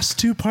the last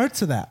two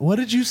parts of that. What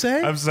did you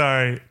say? I'm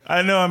sorry.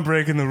 I know I'm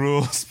breaking the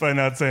rules by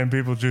not saying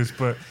people juice,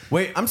 but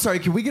Wait, I'm sorry.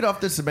 Can we get off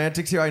the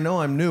semantics here? I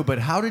know I'm new, but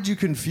how did you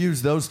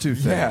confuse those two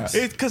things?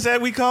 it's because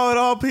we call it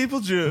all people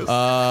juice.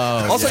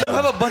 Also, you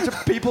have a bunch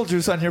of people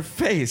juice on your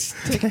face.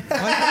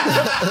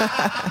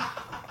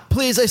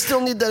 Please, I still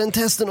need that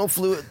intestinal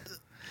fluid.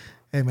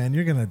 Hey, man,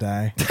 you're going to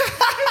die.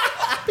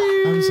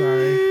 I'm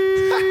sorry.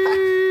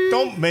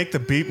 Don't make the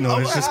beep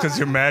noise just because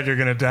you're mad you're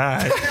gonna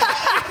die.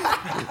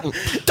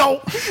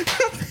 Don't.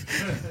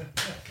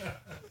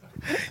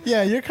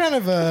 Yeah, you're kind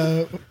of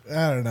a,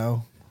 I don't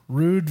know,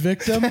 rude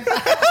victim.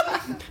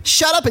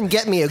 Shut up and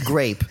get me a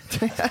grape.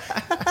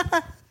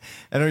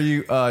 And are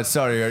you,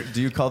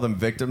 do you call them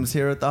victims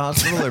here at the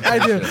hospital? Or I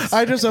do. patients?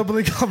 I just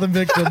openly call them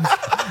victims.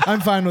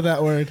 I'm fine with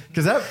that word.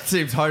 Because that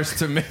seems harsh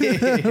to me.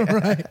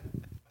 Right.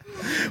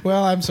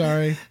 Well, I'm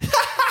sorry.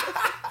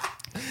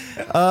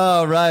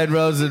 Oh, Ryan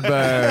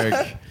Rosenberg.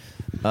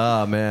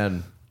 Oh,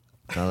 man.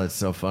 Oh, that's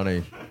so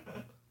funny.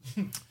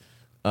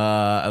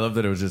 I love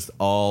that it was just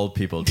all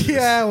people juice.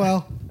 Yeah,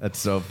 well, That's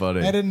so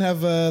funny. I didn't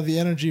have the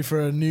energy for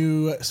a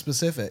new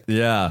specific.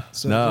 Yeah.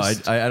 So No,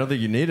 just I don't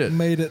think you need it.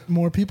 Made it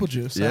more people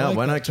juice. I Yeah, like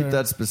why not keep term.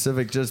 that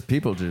specific just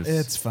people juice?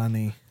 It's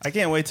funny. I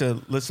can't wait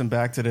to listen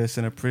back to this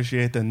and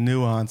appreciate the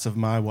nuance of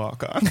my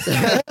walk on.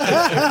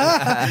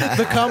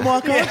 The cum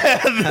walk on?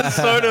 The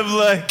sort of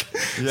like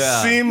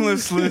Yeah.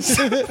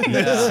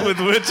 seamlessness with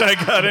which I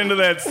got into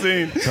that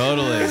scene.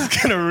 Totally.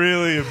 It's gonna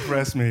really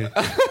impress me.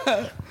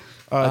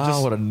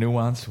 What a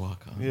nuanced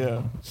walk on.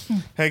 Yeah.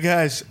 Hey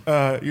guys,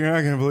 you're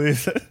not gonna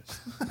believe it.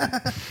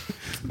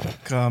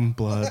 Cum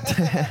blood.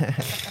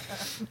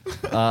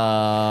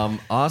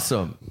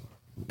 Awesome.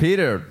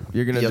 Peter,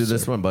 you're going to do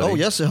this sir. one, buddy. Oh,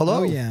 yes, sir.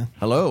 Hello. Oh, yeah.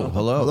 Hello.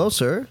 Hello,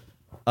 sir.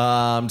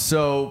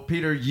 So,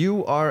 Peter,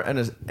 you are an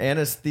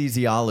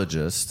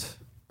anesthesiologist,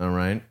 all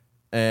right?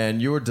 And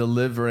you were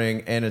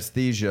delivering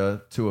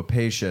anesthesia to a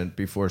patient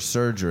before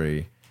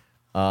surgery.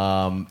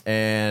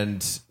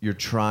 And you're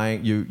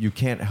trying, you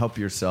can't help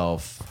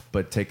yourself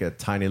but take a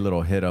tiny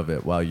little hit of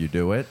it while you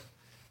do it,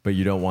 but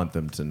you don't want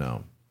them to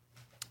know.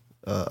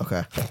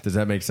 Okay. Does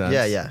that make sense?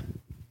 Yeah.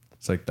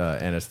 It's like the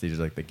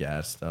anesthesia, like the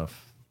gas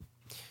stuff.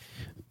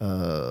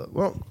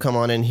 Well, come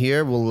on in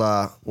here.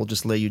 We'll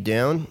just lay you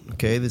down.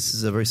 Okay, this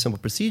is a very simple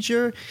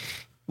procedure.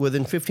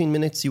 Within 15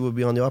 minutes, you will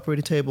be on the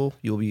operating table.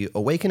 You'll be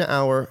awake in an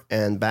hour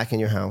and back in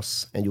your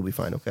house, and you'll be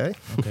fine. Okay.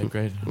 Okay,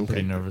 great. I'm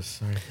pretty nervous.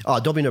 Sorry. Oh,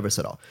 don't be nervous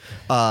at all.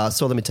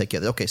 So let me take care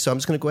of it. Okay, so I'm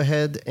just going to go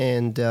ahead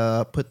and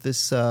put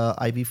this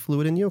IV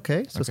fluid in you.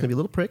 Okay, so it's going to be a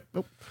little prick.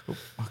 Oh.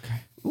 Okay.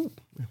 Ooh,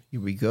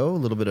 here we go. A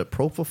little bit of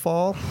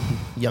propofol.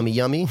 Yummy,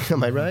 yummy.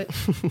 Am I right?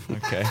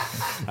 Okay.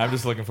 I'm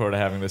just looking forward to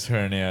having this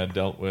hernia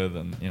dealt with,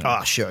 and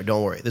Ah, sure.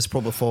 Don't worry. This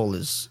propofol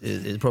is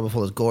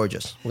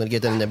gorgeous. We're gonna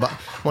get that in there.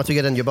 Once we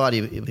get it in your body,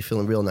 you'll be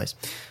feeling real nice.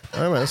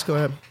 All right, let's go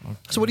ahead. Okay.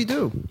 So, what do you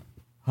do?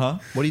 Huh?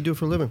 What do you do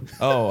for a living?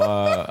 Oh,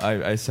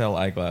 I sell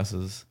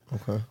eyeglasses.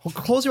 Okay.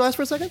 Close your eyes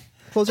for a second.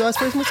 Close your eyes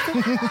for a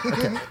second.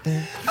 Okay.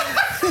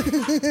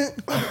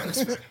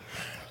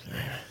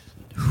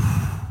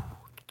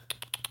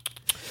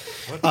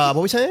 What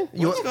were we saying?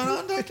 What's going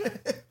on, doctor?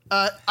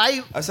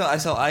 I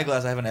sell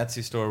eyeglasses. I have an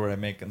Etsy store where I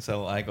make and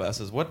sell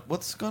eyeglasses.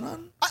 What's going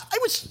on? I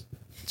was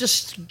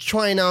just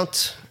trying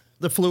out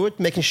the fluid,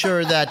 making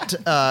sure that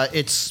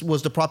it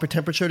was the proper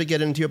temperature to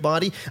get into your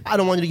body. I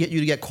don't want you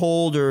to get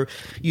cold or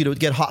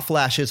get hot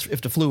flashes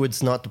if the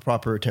fluid's not the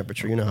proper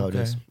temperature. You know how it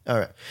is. All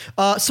right.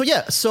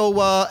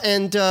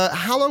 And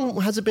how long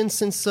has it been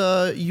since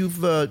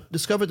you've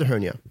discovered the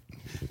hernia?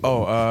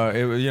 Oh,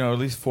 at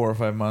least 4 or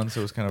 5 months.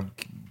 It was kind of.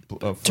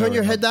 Turn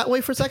your head that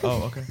way for a second.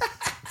 Oh, okay.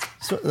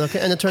 Okay,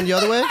 and then turn the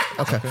other way.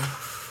 Okay.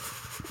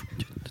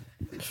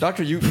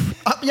 Doctor, you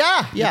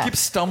yeah. you keep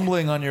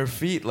stumbling on your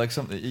feet like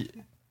something.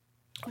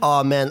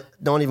 Oh man,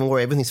 don't even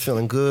worry. Everything's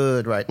feeling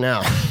good right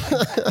now.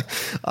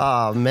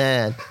 Oh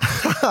man,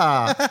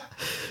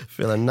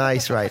 feeling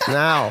nice right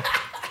now.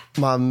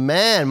 My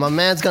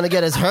man's gonna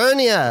get his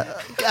hernia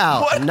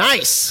out. What?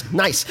 Nice.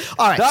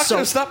 All right,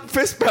 Doctor, stop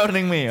fist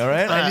pounding me. All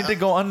right, I need to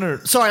go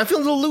under. Sorry, I'm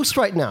feeling a little loose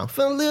right now. Do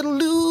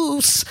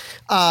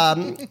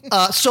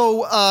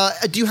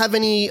you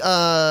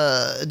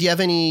have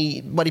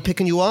anybody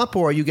picking you up,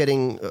 or are you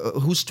getting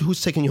who's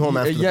taking you home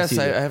after? Yes, the I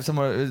procedure? have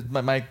someone.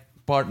 My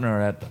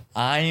partner at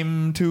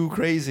I'm Too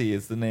Crazy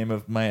is the name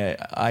of my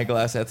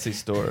eyeglass Etsy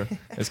store.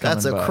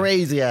 That's a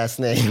crazy ass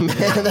name, man.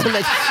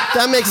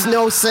 that makes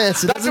no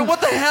sense. Doctor,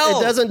 what the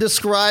hell? It doesn't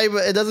describe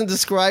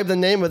the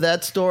name of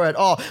that store at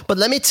all. But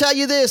let me tell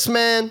you this,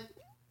 man.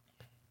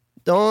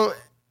 Don't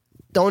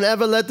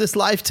ever let this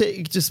life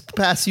just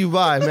pass you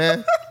by,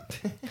 man.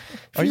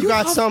 If you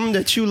got something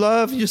that you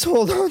love, you just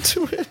hold on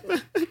to it,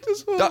 man.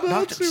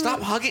 Doctor,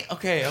 stop hugging.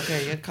 Okay.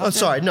 Yeah, calm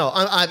Sorry, down. no.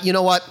 I you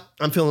know what?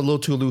 I'm feeling a little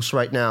too loose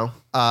right now.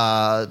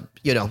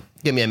 Give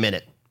me a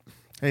minute.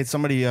 Hey,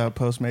 somebody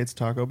Postmates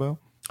Taco Bell.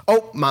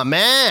 Oh, my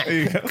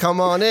man! Come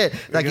on in.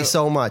 Thank you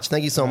so much.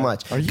 Can you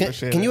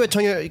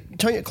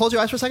close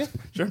your eyes for a second?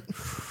 Sure.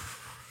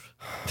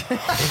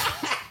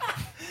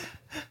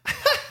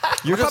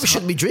 You probably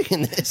shouldn't be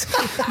drinking this.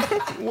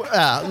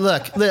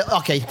 Look,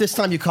 okay, this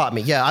time you caught me.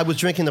 Yeah, I was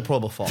drinking the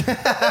Propofol.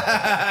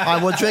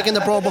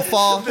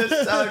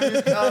 This time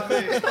you caught me.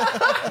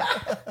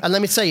 And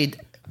let me tell you,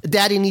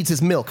 Daddy needs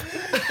his milk.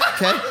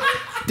 Okay?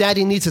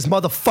 Daddy needs his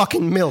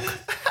motherfucking milk.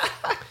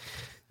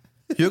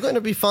 You're going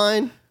to be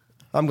fine.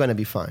 I'm going to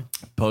be fine.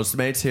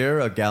 Postmates here,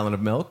 a gallon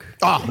of milk.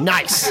 Oh,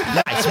 nice,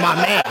 my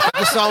man. Thank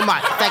you so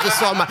much. Thank you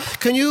so much.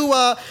 Can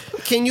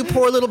you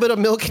pour a little bit of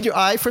milk in your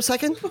eye for a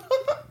second?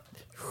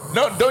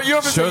 No, don't you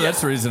ever Sure, say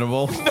that's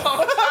reasonable.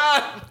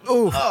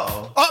 Ooh.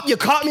 Oh, you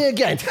caught me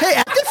again. Hey,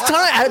 at this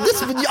time,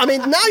 I mean,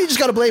 now you just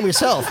got to blame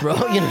yourself, bro.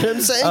 You know what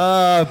I'm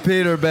saying?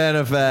 Peter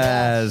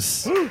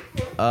Banifaz.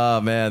 Oh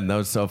man, that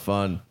was so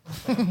fun.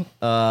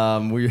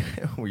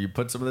 Will you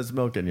put some of this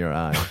milk in your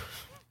eye?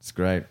 It's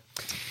great.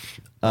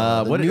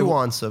 The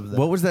nuance of that.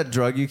 What was that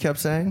drug you kept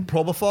saying?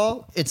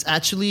 Propofol. It's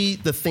actually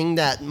the thing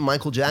that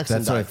Michael Jackson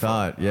That's what I died from.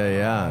 thought.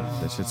 Yeah.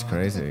 That shit's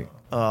crazy.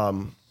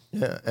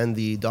 Yeah, and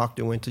the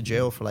doctor went to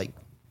jail for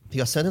he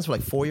got sentenced for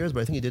 4 years,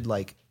 but I think he did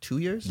 2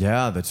 years.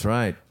 Yeah, that's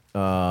right.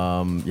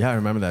 I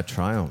remember that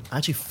trial. I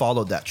actually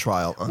followed that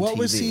trial on What TV.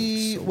 was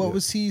he? What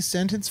was he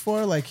sentenced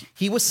for? Like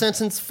He was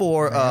sentenced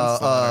for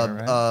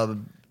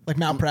like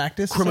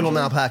malpractice? criminal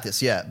malpractice.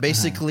 Yeah,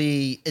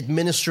 basically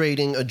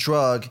administrating a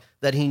drug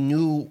that he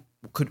knew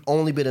could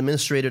only be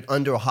administered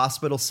under a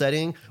hospital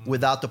setting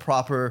without the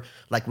proper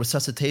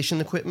resuscitation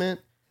equipment.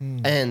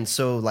 And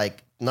so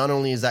not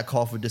only is that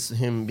call for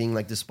him being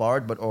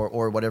disbarred, but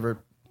or whatever,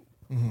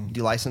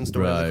 delicensed or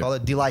whatever they call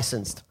it,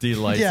 delicensed,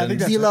 Yeah, I think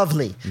that's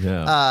lovely.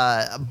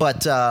 Yeah.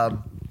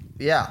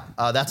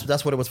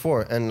 That's what it was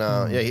for, and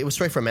it was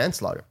straight for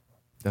manslaughter.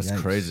 That's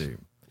crazy.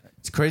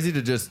 It's crazy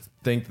to just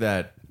think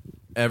that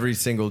every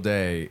single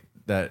day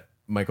that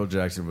Michael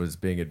Jackson was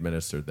being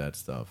administered that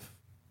stuff.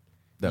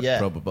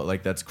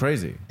 That's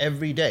crazy.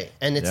 Every day,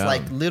 and it's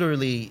Yeah.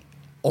 literally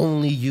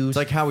only used. It's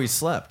like how he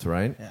slept,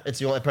 right?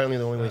 It's apparently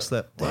the only way he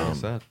slept.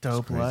 Wow.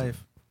 Dope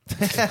life.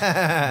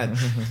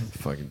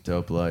 Fucking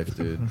dope life,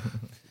 dude.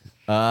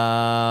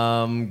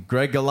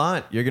 Greg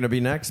Gallant, you're gonna be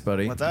next,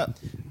 buddy. What's up?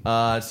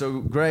 So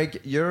Greg,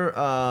 you're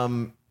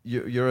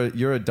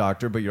a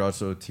doctor, but you're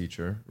also a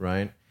teacher,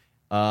 right?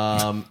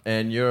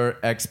 And your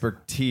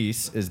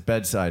expertise is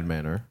bedside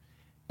manner,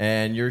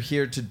 and you're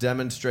here to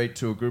demonstrate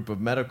to a group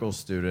of medical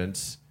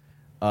students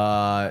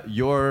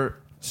your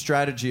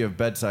strategy of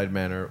bedside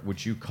manner,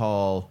 which you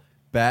call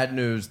 "bad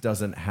news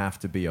doesn't have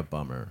to be a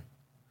bummer."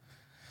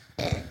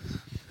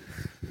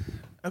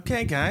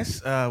 Okay,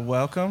 guys,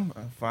 welcome.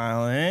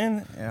 File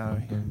in.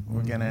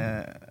 We're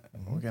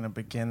gonna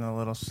begin a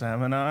little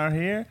seminar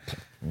here.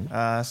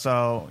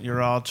 So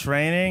you're all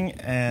training,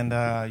 and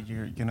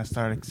you're gonna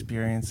start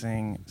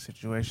experiencing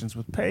situations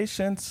with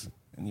patients,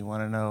 and you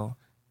want to know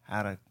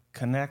how to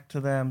connect to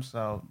them.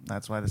 So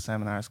that's why the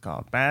seminar is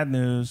called "Bad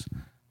News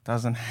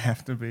Doesn't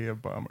Have to Be a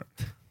Bummer."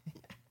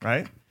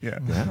 Right? Yeah.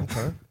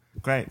 Okay.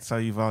 Great. So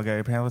you've all got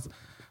your pamphlets.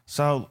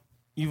 So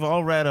you've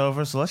all read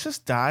over, so let's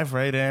just dive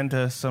right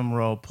into some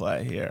role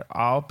play here.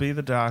 I'll be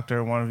the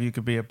doctor, one of you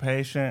could be a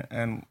patient,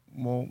 and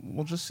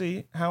we'll just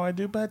see how I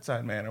do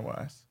bedside manner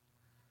wise.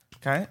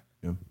 Okay?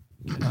 Yeah.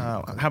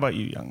 How about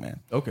you, young man?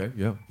 Okay.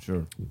 Yeah.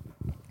 Sure.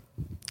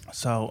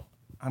 So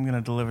I'm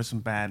gonna deliver some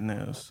bad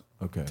news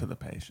Okay. to the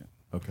patient.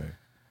 Okay.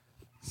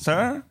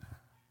 Sir,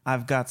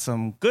 I've got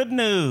some good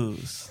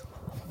news.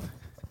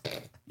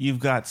 You've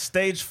got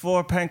stage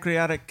 4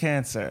 pancreatic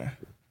cancer.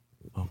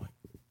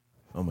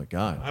 Oh my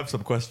God. I have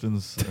some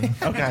questions.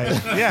 Okay,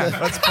 yeah,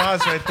 let's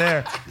pause right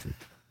there.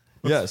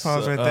 Yes.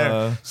 Pause right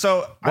there.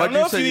 So I why'd don't know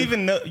you if say you you-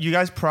 even know. You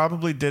guys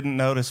probably didn't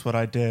notice what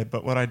I did,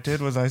 but what I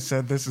did was I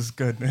said, "This is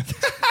good news."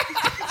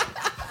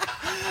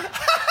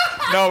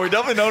 No, we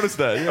definitely noticed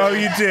that. Yeah. Oh,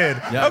 you did.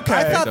 Yeah. Okay.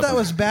 I thought that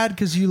was bad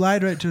because you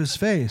lied right to his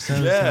face. That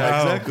was- Yeah,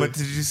 Oh, exactly. but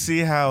did you see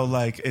how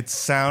it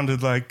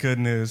sounded like good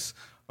news?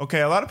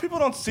 Okay, a lot of people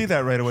don't see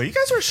that right away. You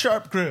guys are a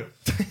sharp group.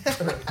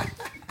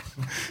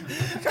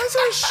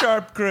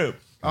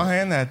 I'll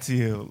hand that to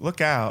you. Look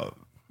out.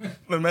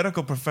 The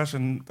medical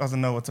profession doesn't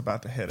know what's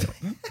about to hit it.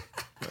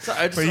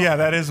 But yeah,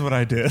 that is what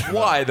I did.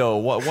 Why though?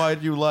 Why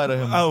did you lie to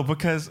him? Oh,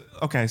 because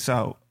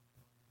so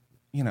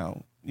you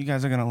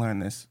guys are gonna learn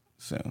this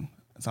soon,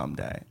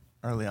 someday,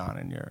 early on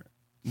in your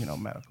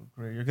medical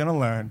career. You're gonna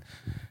learn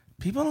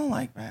people don't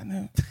like bad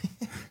news.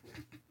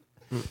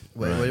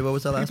 Wait, what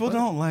was that last People part?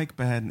 don't like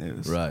bad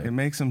news. Right. It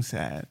makes them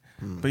sad.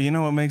 But you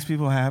know what makes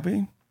people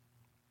happy?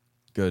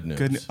 Good news.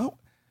 Good news. Oh,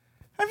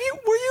 were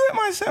you at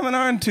my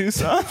seminar in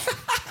Tucson?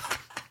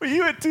 Were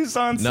you at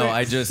Tucson? No,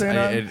 I just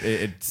St.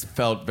 it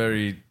felt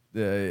very.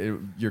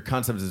 Your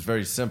concept is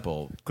very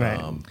simple. Great.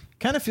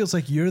 Kind of feels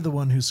like you're the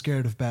one who's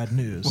scared of bad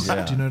news.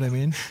 Yeah. Do you know what I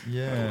mean?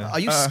 Yeah.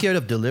 Are you scared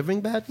of delivering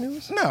bad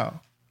news?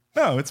 No,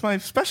 it's my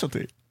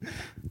specialty.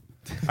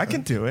 I can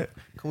do it.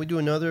 Can we do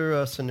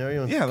another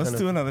scenario? Yeah, let's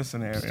do another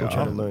scenario. still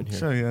trying to learn here.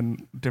 Show you a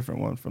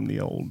different one from the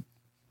old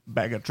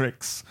bag of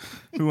tricks.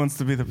 Who wants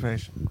to be the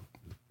patient?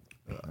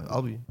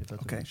 I'll be. If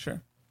that's Okay,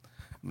 sure.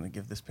 I'm going to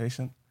give this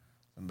patient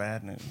some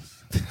bad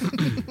news.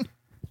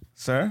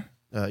 Sir,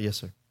 Yes,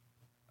 sir.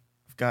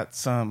 I've got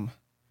some.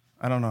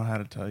 I don't know how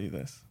to tell you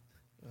this.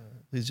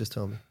 Please just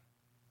tell me.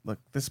 Look,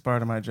 this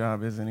part of my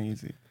job isn't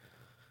easy.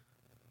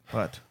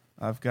 But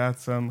I've got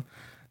some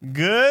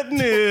good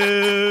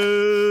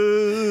news.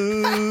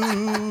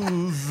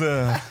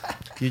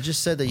 You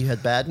just said that you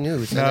had bad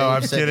news. and No, then you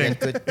I'm said you kidding. had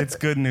good- It's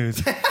good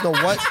news. No,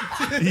 what?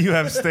 You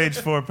have stage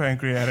 4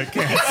 pancreatic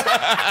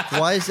cancer.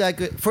 Why is that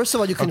good? First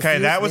of all, you confused Okay,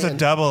 that was me a and-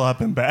 double up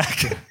and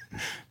back.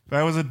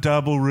 That was a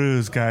double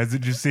ruse, guys.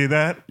 Did you see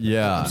that?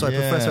 Yeah. I'm sorry,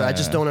 Professor. I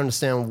just don't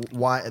understand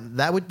why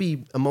that would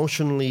be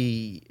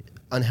emotionally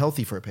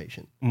unhealthy for a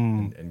patient.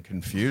 And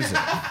confusing.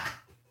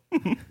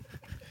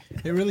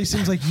 It really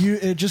seems like you.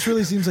 It just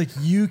really seems like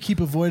you keep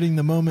avoiding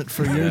the moment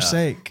for your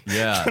sake.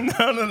 Yeah.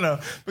 No.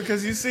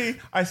 Because you see,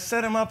 I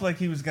set him up like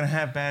he was going to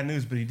have bad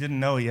news, but he didn't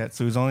know it yet,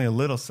 so he was only a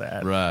little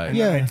sad. Right. And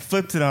then Yeah. I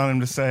flipped it on him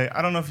to say,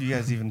 I don't know if you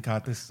guys even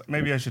caught this.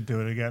 Maybe I should do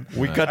it again.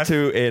 We cut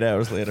to 8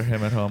 hours later,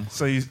 him at home.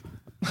 So you...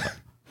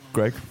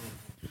 Greg,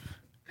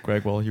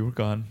 while you were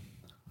gone,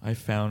 I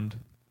found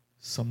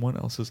someone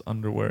else's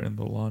underwear in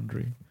the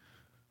laundry.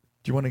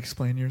 Do you want to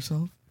explain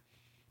yourself?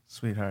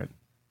 Sweetheart.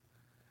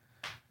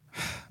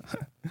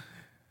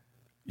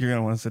 You're going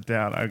to want to sit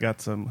down. I got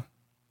some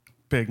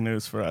big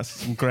news for us.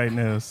 Some great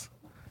news.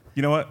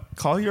 You know what?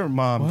 Call your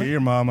mom. What? Get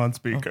your mom on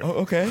speaker. Oh,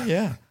 okay,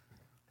 yeah.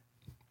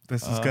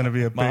 This is going to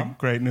be a Mom? big,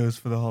 great news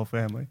for the whole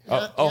family.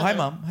 Hi,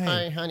 Mom. Hey.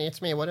 Hi, honey.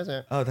 It's me. What is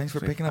it? Oh, thanks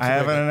for picking up. I so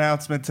have quick. an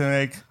announcement to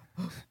make.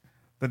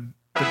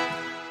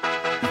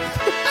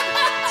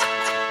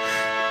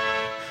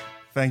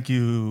 Thank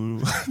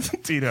you,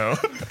 Tito.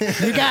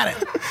 You got it.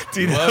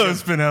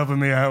 Tito's been helping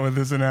me out with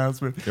this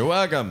announcement. You're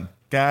welcome.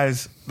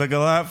 Guys, the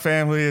Gallant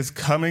family is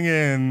coming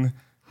in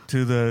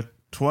to the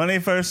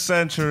 21st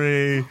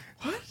century.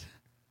 What?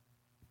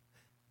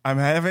 I'm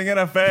having an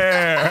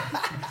affair.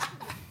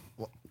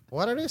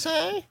 What did he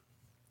say?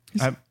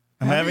 I'm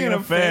having an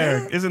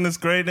affair. Isn't this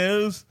great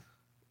news?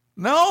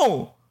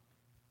 No.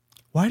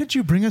 Why did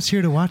you bring us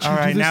here to watch All you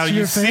right, do this now to you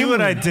your see family?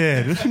 what I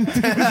did.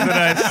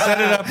 That I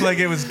set it up like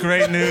it was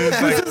great news.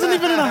 Like This isn't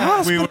even in a we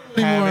hospital were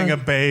having anymore. a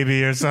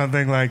baby or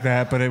something like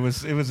that, but it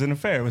was an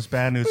affair. It was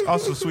bad news.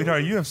 Also,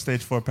 sweetheart, you have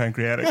stage 4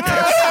 pancreatic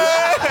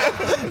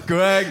cancer.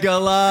 Greg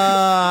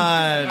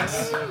Gallant.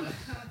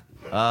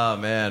 Oh,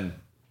 man.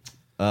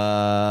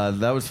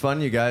 That was fun,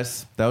 you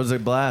guys. That was a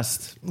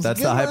blast. That's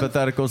good the one.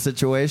 hypothetical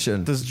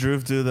situation. Does Drew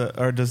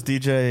does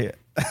DJ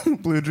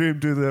Blue Dream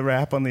do the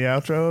rap on the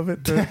outro of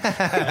it too?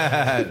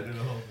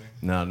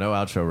 No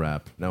outro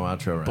rap. No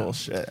outro rap.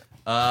 Bullshit.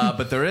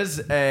 But there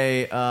is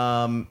a,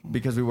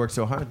 because we work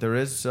so hard, there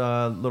is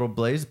a little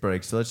blaze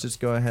break. So let's just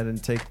go ahead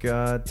and take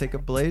a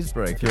blaze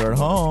break. If you're at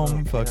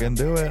home, fucking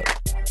do it.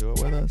 Do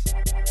it with us.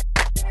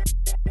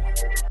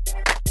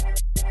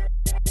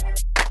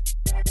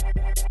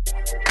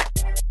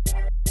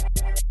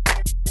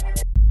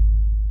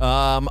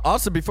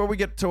 Also, before we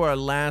get to our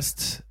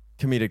last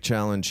comedic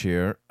challenge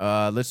here,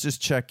 let's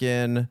just check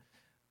in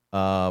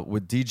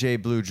with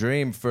DJ Blue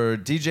Dream for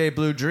DJ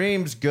Blue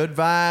Dream's Good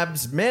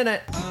Vibes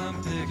Minute.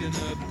 I'm picking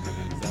up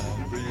good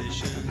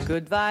vibrations.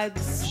 Good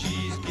vibes,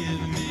 She's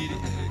giving me the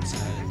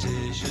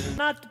excitation.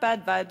 not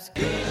bad vibes.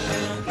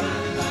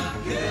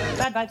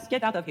 Bad vibes,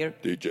 get out of here.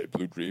 DJ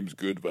Blue Dream's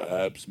Good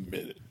Vibes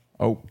Minute.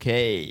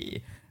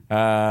 Okay.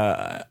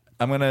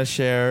 I'm going to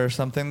share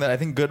something that I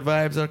think good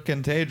vibes are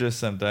contagious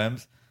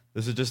sometimes.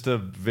 This is just a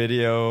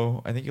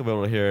video, I think you'll be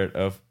able to hear it,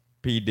 of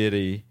P.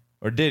 Diddy,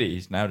 or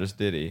Diddy, now just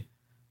Diddy,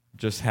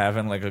 just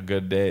having like a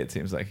good day. It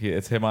seems like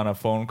it's him on a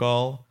phone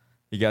call.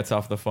 He gets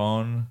off the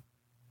phone,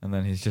 and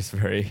then he's just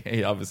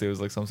he obviously it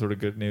was like some sort of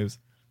good news.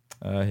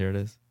 Here it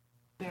is.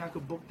 I think I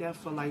could book that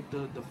for like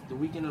the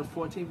weekend of the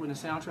 14th when the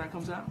soundtrack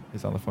comes out.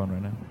 He's on the phone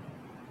right now.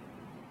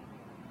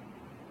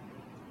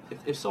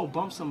 If so,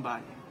 bump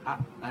somebody. All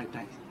right,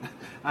 thanks.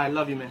 All right,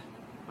 love you, man.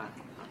 Bye.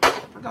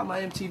 I got my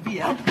MTV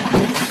out.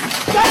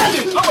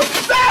 Savage! I'm a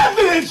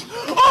savage!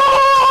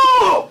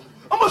 Oh!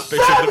 I'm a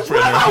savage! printer,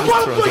 Whatever I just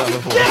want, throws I'm out going the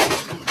to phone. get!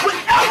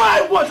 Whatever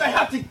I want, I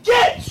have to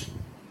get!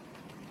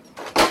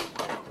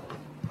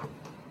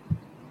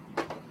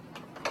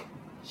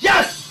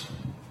 Yes!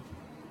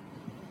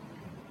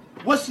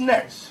 What's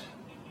next?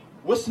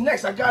 What's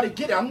next? I gotta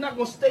get it. I'm not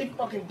gonna stay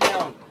fucking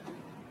down.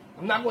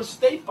 I'm not gonna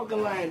stay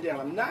fucking lying down.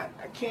 I'm not.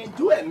 I can't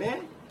do it,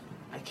 man.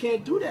 I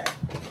can't do that.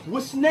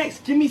 What's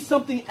next? Give me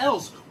something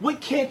else. What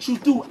can't you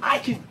do? I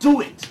can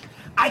do it.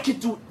 I can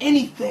do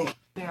anything.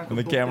 And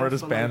the camera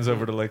just pans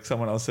over to like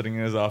someone else sitting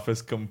in his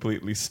office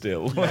completely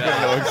still. Like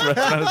no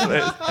expression on his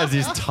face. As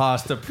he's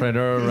tossed a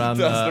printer around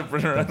tossed a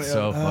printer around That's the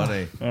so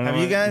other. funny. Have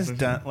you guys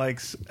done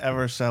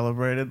ever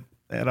celebrated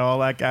at all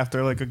like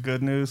after like a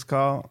good news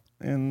call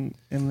in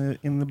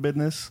the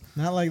business?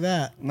 Not like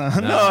that. No.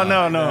 not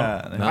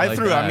I like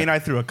threw. that. I mean, I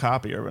threw a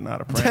copier, but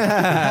not a print.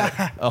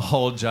 A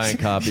whole giant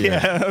copy.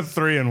 Yeah,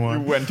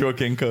 3-in-1. Went to a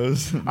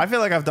Kinko's. I feel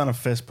like I've done a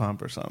fist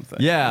pump or something.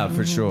 Yeah,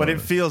 for sure. But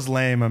it feels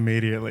lame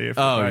immediately. If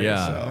Oh, you're by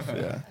yeah. yourself.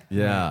 Yeah.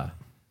 Yeah.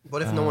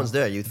 What if no one's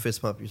there? You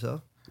fist pump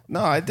yourself?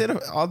 No,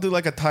 I'll do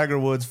like a Tiger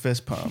Woods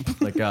fist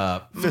pump. Like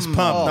Fist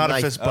pump, Oh, not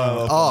nice. a fist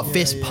bump. Oh,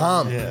 fist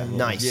pump. Yeah.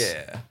 Nice.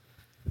 Yeah.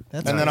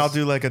 That's And then I'll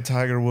do like a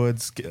Tiger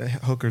Woods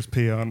hookers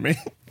pee on me.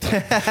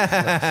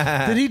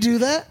 Did he do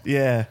that?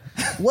 Yeah.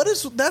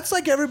 That's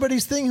like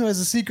everybody's thing who has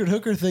a secret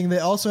hooker thing. They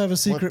also have a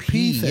secret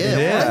pee? pee thing.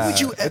 Yeah. Why would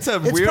you? It's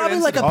a It's weird probably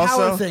like a incident.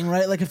 power Also- thing,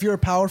 right? Like if you're a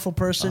powerful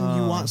person,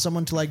 you want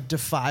someone to like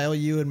defile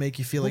you and make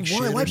you feel like shit.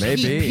 Why or something.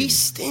 pee? Maybe. Pee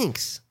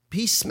stinks.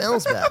 Pee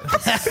smells bad.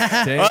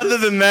 Other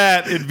than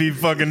that, it'd be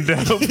fucking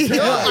dope.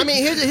 No, I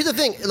mean, here's the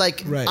thing.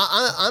 Like, Right.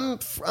 I'm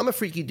a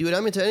freaky dude.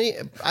 I'm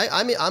into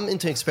I'm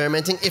into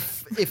experimenting.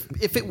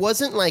 If it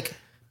wasn't like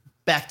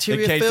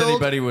bacteria In case filled,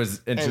 anybody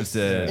was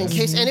interested. in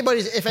case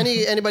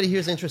anybody here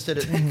is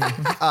interested,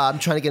 I'm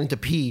trying to get into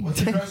pee.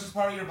 What's the grossest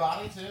part of your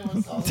body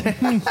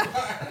too?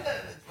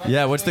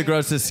 Yeah, what's the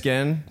grossest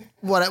skin?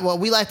 What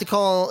we like to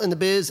call in the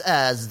biz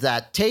as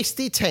that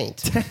tasty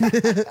taint.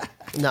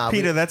 No,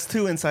 Peter, that's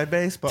too inside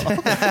baseball. Don't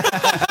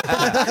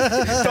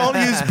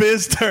use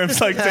biz terms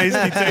like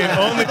tasty taint.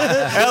 Only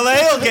LA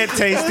will get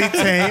tasty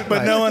taint,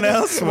 but no one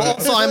else will. Well,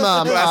 so I'm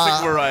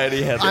Classic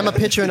variety headline. I'm a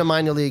pitcher in a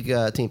minor league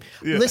team.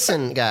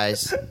 Listen,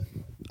 guys,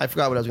 I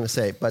forgot what I was going to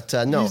say, but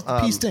no,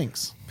 Pee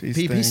stinks.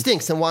 Pee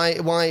stinks, and why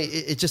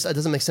it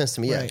doesn't make sense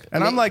to me Right. yet.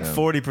 And I'm like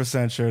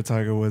 40% sure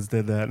Tiger Woods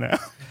did that now.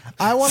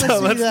 I want to So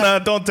see let's that.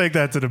 not. Don't take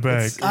that to the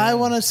bank. I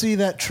want to see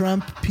that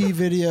Trump pee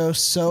video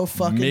so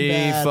fucking Me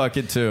bad.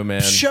 fucking too,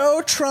 man.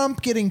 Show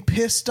Trump getting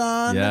pissed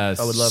on. Yes.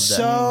 I would love that.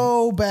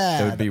 So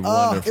bad. It would be Oh,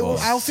 wonderful.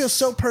 I'll feel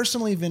so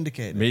personally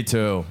vindicated. Me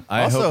too.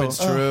 I Also- hope it's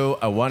true.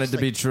 I want it to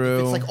be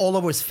true. It's like all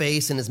over his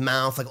face and his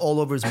mouth, like all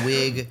over his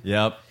wig.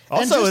 Yep.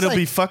 Also, just it'll like-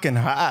 be fucking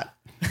hot.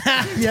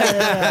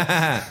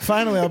 yeah.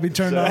 Finally, I'll be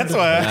turned on. That's to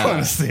why Yeah. I want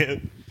to see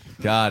it.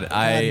 God,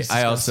 I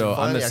also,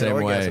 I'm the Finally, I same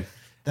can way. orgasm.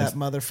 that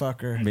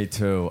motherfucker. Me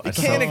too. It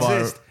can't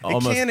exist.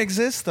 It can't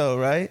exist though,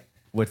 right?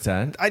 What's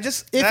that? I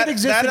just If that, it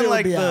existed, that and it would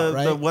like be out,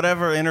 right? the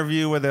whatever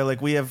interview where they're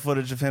like, we have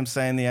footage of him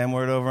saying the N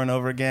word over and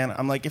over again.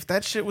 I'm like, if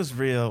that shit was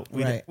real,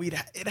 Right.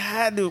 it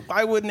had to.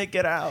 Why wouldn't it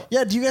get out?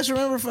 Yeah, do you guys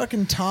remember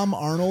fucking Tom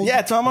Arnold?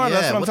 Yeah, Tom Arnold. Yeah,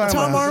 that's what I'm what talking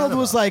Tom about. Arnold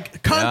was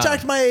like,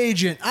 contact my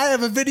agent. I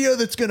have a video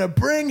that's going to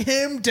bring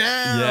him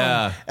down.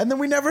 Yeah. And then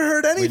we never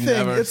heard anything.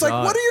 never It's like,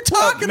 saw what it. are you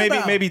talking maybe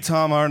about? maybe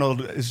Tom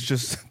Arnold is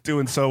just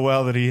doing so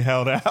well that he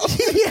held out.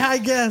 yeah, I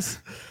guess.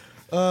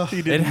 He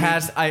It didn't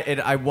has.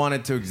 I want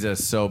it to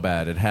exist so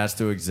bad. It has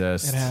to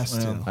exist. It has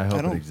to. I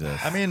hope don't- it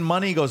exists. I mean,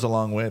 money goes a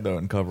long way though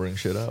in covering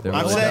shit up. There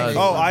I'm really saying. does.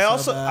 Oh, I So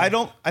also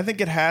bad. I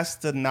think it has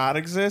to not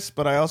exist,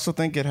 but I also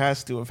think it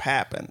has to have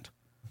happened.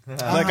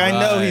 Like I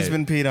know he's Right.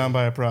 been peed on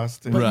by a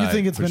prostitute. But you Right,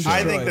 think it's for been sure.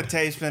 I destroyed. think the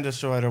tape's been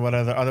destroyed or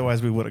whatever.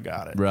 Otherwise, we would have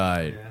got it.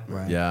 Right.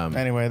 Yeah.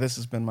 Anyway, this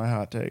has been my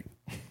hot take.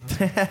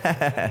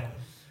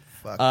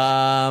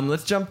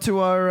 Let's jump to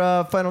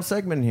our final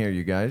segment here,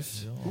 you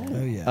guys.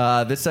 Oh,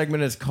 yeah. This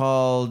segment is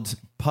called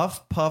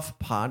Puff Puff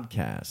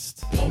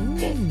Podcast.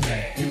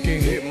 You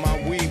can hit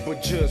my weed,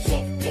 but just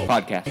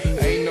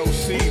Podcast. ain't no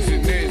seeds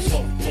in this.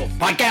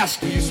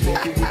 Podcast. You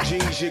smoking with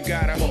G's, you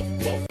gotta.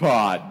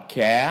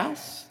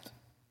 Podcast.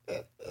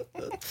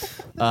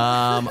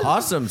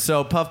 Awesome.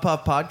 So Puff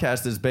Puff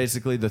Podcast is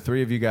basically the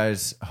three of you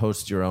guys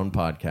host your own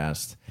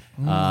podcast.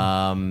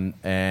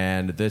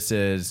 And this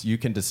is, you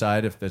can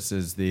decide if this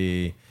is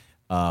the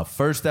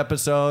first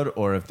episode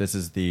or if this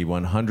is the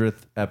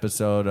 100th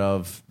episode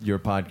of your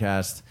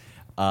podcast.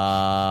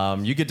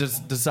 You could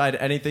just decide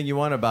anything you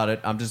want about it.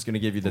 I'm just going to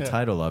give you the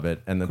title of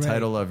it. And the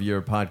title of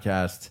your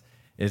podcast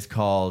is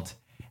called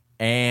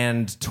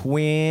And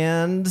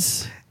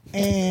Twins.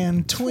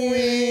 And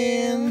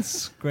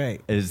twins.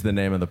 Great. Is the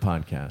name of the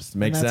podcast.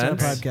 Make And that's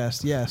sense? our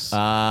podcast, yes.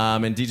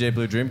 And DJ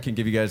Blue Dream can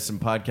give you guys some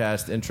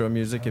podcast intro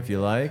music if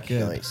you like.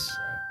 Nice.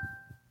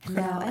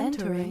 Now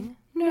entering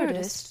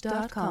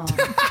Nerdist.com.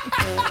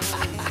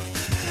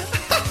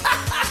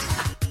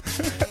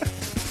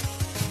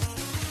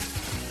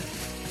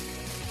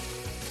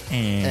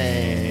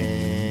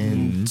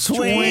 And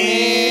Twins.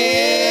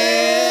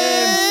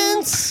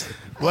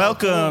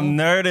 Welcome,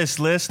 Nerdist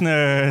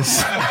listeners,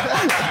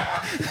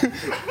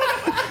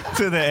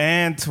 to the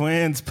And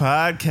Twins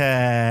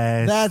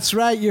podcast. That's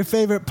right, your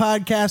favorite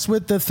podcast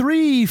with the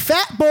three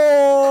fat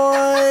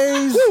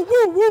boys.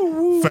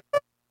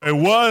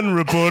 One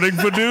reporting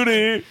for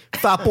duty.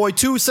 Fat Boy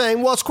 2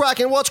 saying, what's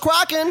cracking, what's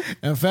cracking?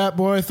 And Fat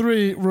Boy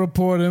 3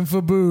 reporting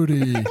for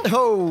booty.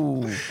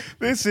 Oh.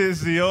 This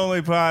is the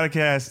only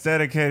podcast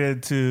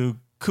dedicated to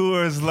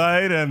Coors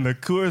Light and the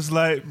Coors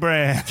Light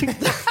brand.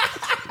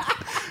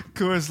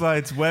 Coors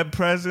Light's web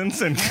presence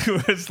and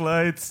Coors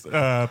Light's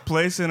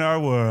place in our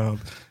world.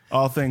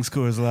 All things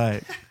Coors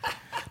Light.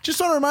 Just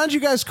want to remind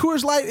you guys,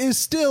 Coors Light is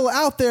still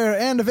out there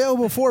and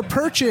available for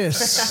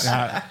purchase.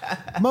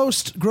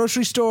 Most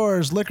grocery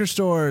stores, liquor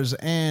stores,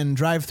 and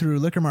drive-through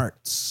liquor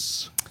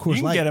marts. Coors You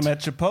can Light. get them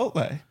at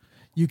Chipotle.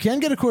 You can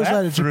get a Coors That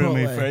Light at threw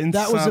me Chipotle. in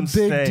That was a some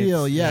big states.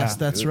 deal. Yes, Yeah.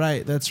 that's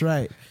right. That's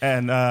right.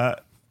 And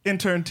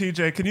intern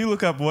TJ, can you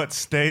look up what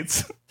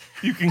states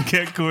you can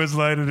get Coors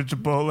Light at a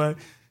Chipotle?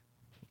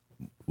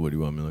 What do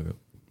you want me to look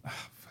up?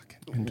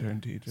 Intern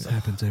TJ.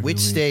 Happens every Which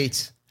week.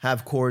 states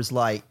have Coors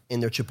Light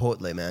in their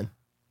Chipotle, man?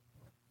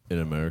 In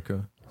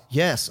America?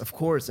 Yes, of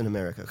course, in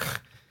America.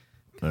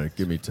 All right,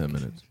 give me 10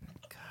 minutes.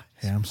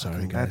 Hey, I'm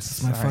sorry, guys. That's-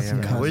 It's my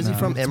fucking cousin. Where is he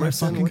from? It's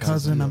Emerson? my fucking What's his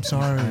cousin. I'm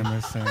sorry.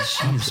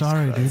 I'm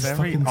sorry, dude. It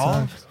Every fucking all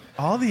sucks.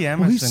 All the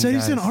Emerson Well, he said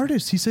he's an guys.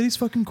 artist. He said he's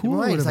fucking cool.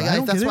 Right, or it's whatever. like, I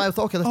don't that's get why it. I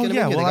thought, okay, let's Oh, get him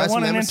yeah, in here. well, The I guy's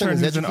want from an Emerson, intern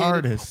he's who's an educated.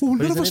 artist. Well, But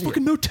none he's of an us idiot.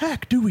 fucking know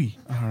tech, do we?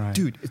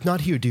 Dude, it's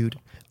not here, dude.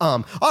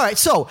 All right,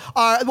 so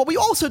what we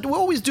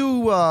always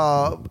do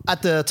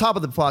at the top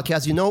of the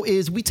podcast,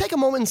 is we take a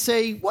moment and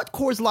say what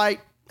Coors Light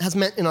has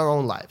meant in our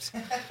own lives.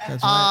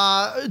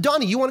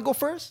 Donnie, you want to go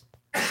first?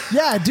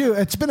 Yeah, I do.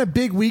 It's been a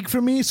big week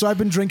for me, so I've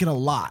been drinking a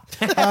lot.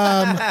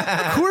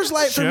 Coors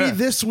Light for me Sure.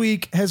 this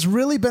week has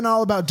really been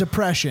all about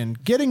depression,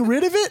 getting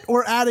rid of it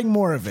or adding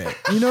more of it.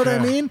 You know what I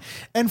mean?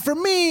 And for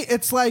me,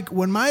 it's like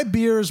when my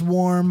beer is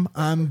warm,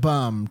 I'm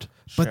bummed.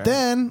 But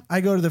then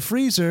I go to the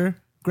freezer,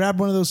 grab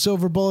one of those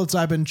silver bullets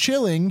I've been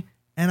chilling,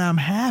 and I'm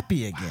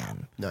happy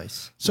again.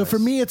 Nice. So for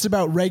me, it's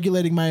about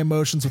regulating my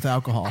emotions with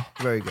alcohol.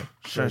 Very good.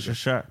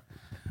 Sure.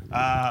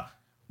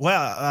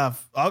 Well,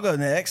 I'll go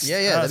next.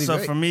 Yeah, that'd be so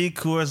great. for me,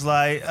 Coors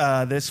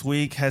Light this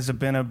week has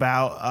been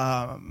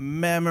about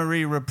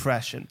memory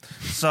repression.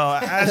 So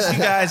as you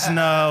guys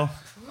know,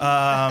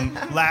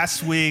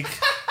 last week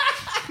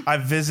I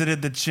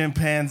visited the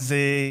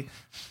chimpanzee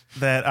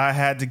that I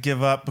had to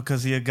give up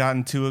because he had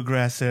gotten too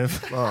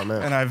aggressive. Oh,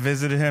 man. And I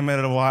visited him at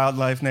a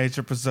wildlife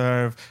nature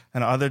preserve,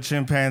 and other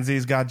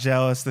chimpanzees got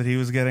jealous that he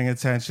was getting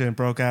attention,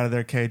 broke out of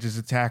their cages,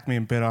 attacked me,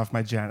 and bit off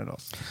my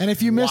genitals. And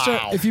if you missed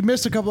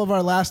a couple of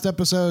our last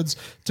episodes,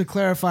 to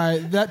clarify,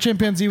 that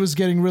chimpanzee was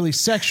getting really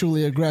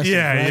sexually aggressive.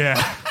 Yeah, right?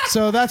 yeah.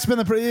 So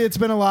it's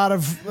been a lot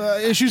of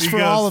issues He for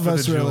goes all of for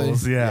us, the really.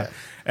 jewels, yeah.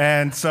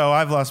 And so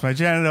I've lost my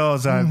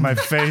genitals. My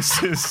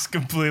face is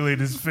completely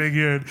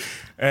disfigured.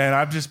 And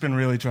I've just been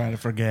really trying to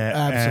forget.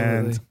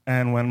 Absolutely.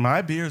 And when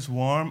my beer's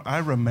warm, I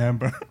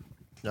remember.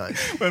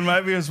 Nice. When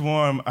my beer's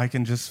warm, I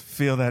can just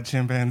feel that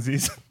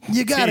chimpanzee's.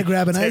 You gotta teeth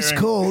grab an ice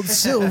tearing. cold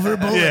silver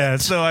bullet. Yeah,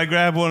 so I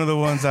grab one of the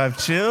ones I've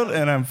chilled,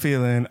 and I'm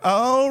feeling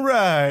all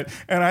right.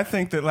 And I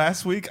think that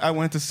last week I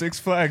went to Six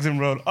Flags and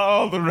rode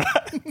all the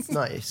rides.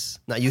 Nice.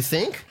 Now, you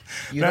think?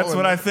 That's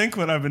what I think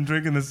when I've been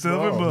drinking the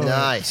silver bullet.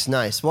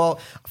 Nice. Well,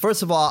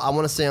 first of all, I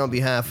want to say on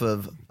behalf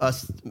of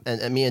us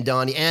and me and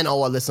Donnie and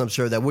all our listeners, I'm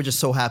sure, that we're just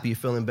so happy you're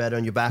feeling better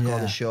and you're back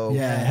on the show.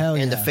 Yeah, hell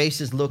and yeah. the face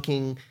is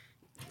looking.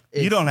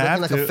 You don't looking have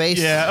like to. a face.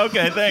 Yeah,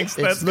 okay, thanks.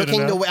 It's That's good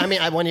looking the enough. way. I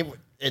mean, I want you.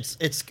 It's.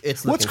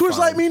 What's looking Coors fine.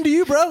 Light mean to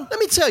you, bro? Let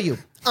me tell you.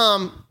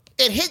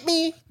 It hit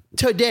me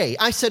today.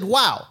 I said,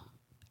 "Wow."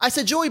 I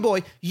said, "Joey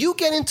boy, you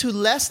get into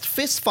less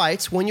fist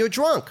fights when you're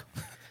drunk."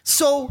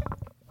 So,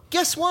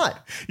 guess what?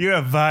 You're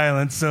a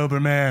violent, sober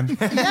man.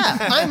 Yeah,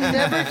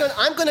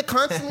 I'm gonna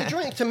constantly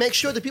drink to make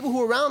sure the people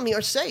who are around me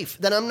are safe.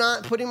 That I'm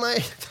not putting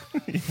my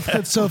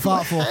That's so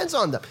thoughtful. hands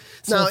on them.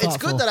 So Now, it's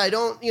thoughtful. good that I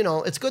don't.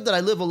 It's good that I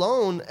live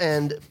alone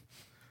and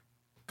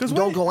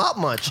don't go out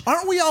much.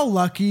 Aren't we all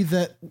lucky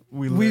that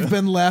we've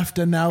been left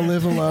and now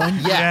live alone?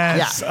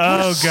 Yes. Yeah.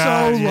 Oh, We're so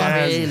God. lucky.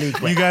 Yes. Really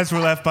great. You guys were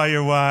left by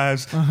your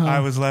wives. I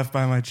was left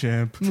by my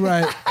chimp.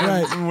 Right.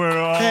 We're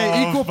all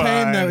Hey, equal pain,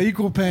 fine. though,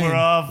 equal pain. We're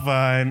all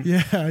fine.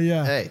 Yeah.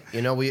 Hey,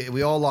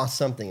 we all lost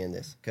something in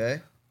this.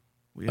 Okay.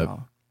 We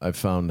all. I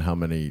found how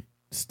many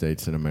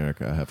states in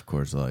America have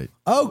Coors Light.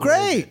 Oh,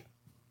 great.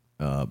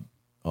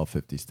 All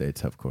 50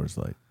 states have Coors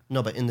Light.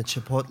 No, but in the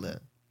Chipotle.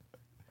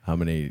 How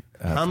many?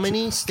 How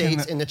many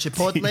states in the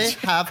Chipotle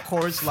have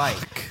Coors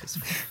Light? It's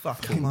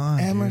fucking Come on,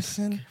 dude.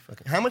 Emerson.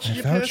 How much did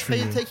your vouch parents for pay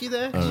to you. take you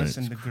there?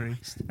 Emerson degree.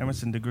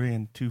 Emerson degree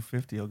and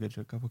 $2.50. I'll get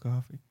you a cup of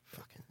coffee.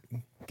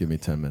 Give me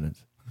 10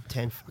 minutes.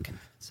 10 fucking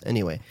minutes.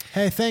 Anyway,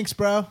 Hey, thanks,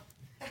 bro. I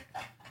guess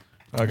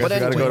But we gotta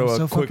anyway, go to a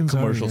so quick fucking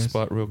sorry, commercial guys.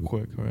 spot real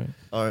quick, all right?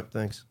 all right,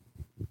 thanks.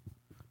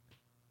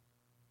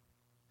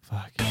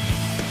 Fuck.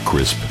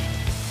 Crisp,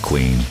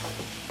 clean,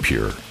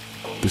 pure.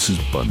 This is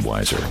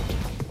Budweiser.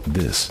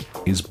 This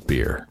is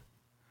beer.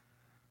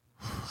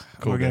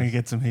 We're going to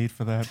get some heat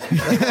for that.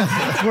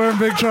 We're in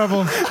big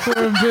trouble.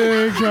 We're in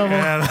big trouble.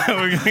 Yeah,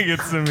 we're going to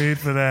get some heat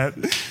for that.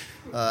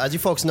 As you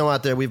folks know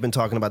out there, we've been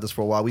talking about this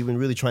for a while. We've been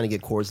really trying to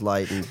get Coors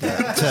Light and,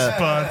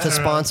 to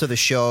sponsor the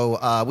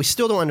show. We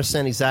still don't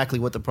understand exactly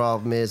what the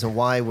problem is and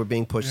why we're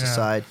being pushed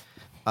aside.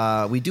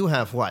 We do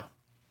have,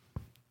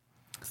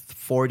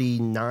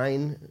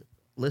 49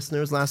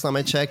 listeners last time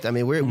I checked. I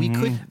mean, we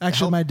could Actually,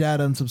 help. my dad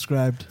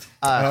unsubscribed.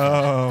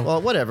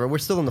 Well, whatever. We're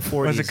still in the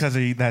 40s. Was it because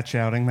of that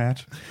shouting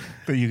match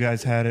that you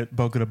guys had at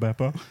Boca de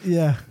Beppo?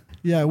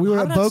 Yeah, we were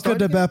at Boca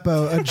de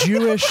Beppo,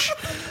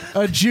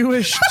 a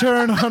Jewish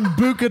turn on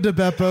Buca de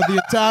Beppo,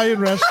 the Italian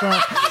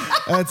restaurant.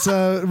 It's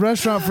a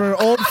restaurant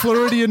for old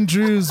Floridian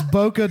Jews,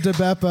 Boca de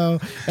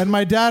Beppo. And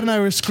my dad and I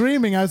were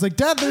screaming. I was like,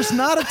 "Dad, there's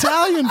not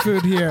Italian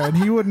food here," and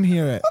he wouldn't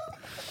hear it.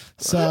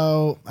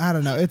 So I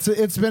don't know.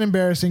 It's been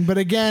embarrassing, but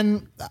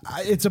again,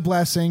 it's a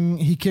blessing.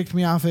 He kicked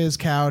me off of his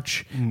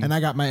couch, and I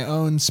got my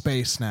own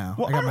space now.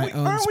 I got my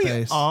own aren't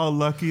space. we all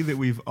lucky that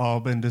we've all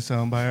been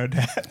disowned by our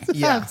dads?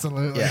 Yeah.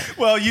 Absolutely. Yeah.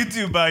 Well, you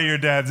two by your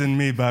dads and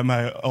me by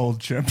my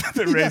old chimp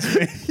that raised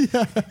me.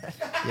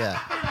 Yeah.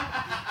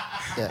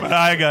 But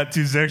I got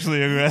too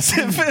sexually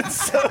aggressive, and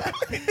so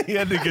he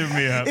had to give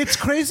me up. It's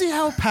crazy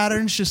how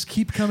patterns just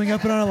keep coming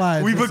up in our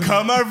lives. We isn't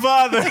become our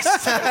fathers,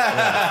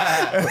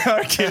 and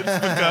our kids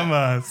become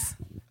us.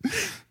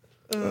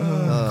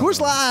 Coors Coors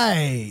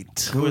Light.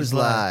 Coors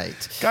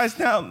Light. Guys,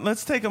 now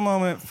let's take a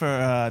moment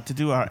for to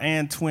do our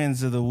and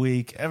twins of the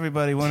week.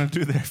 Everybody want to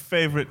do their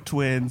favorite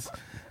twins.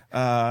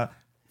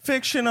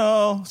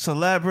 Fictional,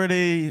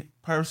 celebrity,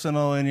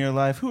 personal in your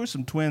life. Who are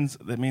some twins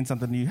that mean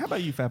something to you? How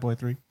about you, Fatboy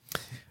 3?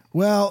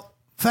 Well,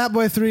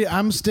 Fatboy 3,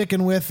 I'm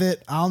sticking with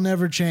it. I'll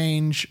never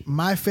change.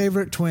 My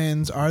favorite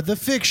twins are the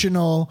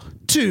fictional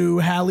two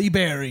Halle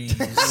Berrys.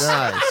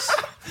 Nice.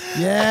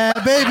 Yeah,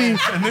 baby.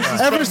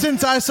 Ever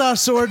since I saw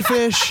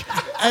Swordfish,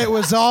 it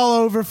was all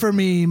over for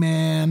me,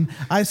 man.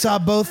 I saw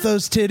both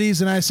those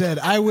titties and I said,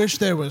 I wish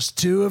there was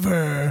two of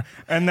her.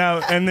 And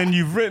then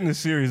you've written a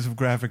series of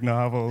graphic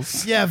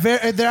novels. Yeah,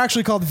 they're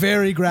actually called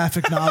very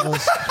graphic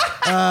novels.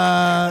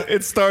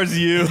 It stars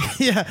you.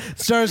 Yeah, it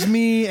stars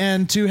me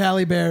and two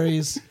Halle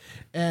Berrys.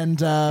 And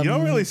you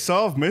don't really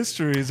solve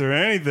mysteries or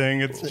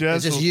anything. It's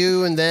just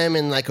you and them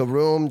in like a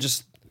room.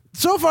 Just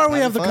so far we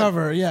have the fun.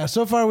 cover. Yeah,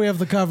 so far we have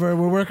the cover.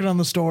 We're working on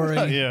the story.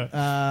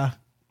 Yeah.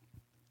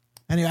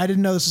 Anyway, I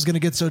didn't know this was going to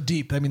get so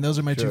deep. I mean, those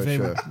are my two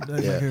favorite. Sure.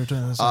 My favorite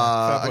twins.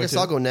 I guess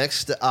I'll go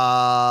next.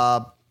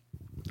 I'll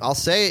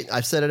say it.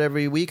 I've said it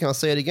every week, and I'll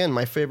say it again.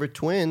 My favorite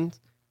twin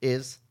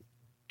is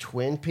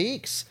Twin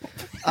Peaks.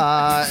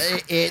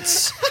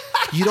 It's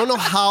you don't know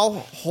how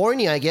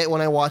horny I get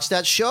when I watch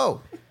that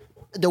show.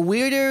 The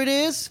weirder it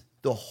is,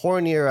 the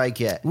hornier I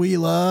get. We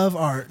love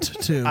art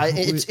too.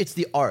 It's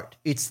the art.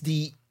 It's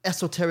the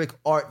esoteric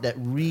art that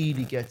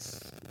really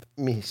gets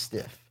me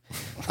stiff.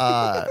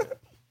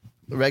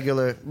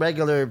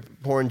 Regular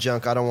porn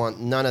junk. I don't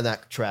want none of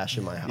that trash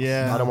in my house.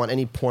 Yeah. I don't want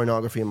any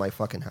pornography in my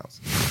fucking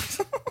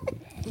house.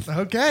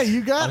 Okay,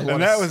 you got it.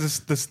 And that was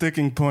the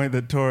sticking point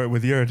that tore it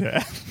with your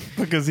dad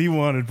because he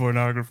wanted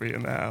pornography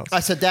in the house.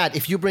 I said, Dad,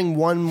 if you bring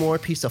one more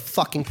piece of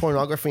fucking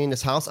pornography in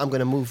this house, I'm going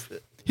to move.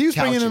 He was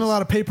bringing in couches. a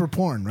lot of paper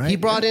porn, right? He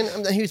brought in.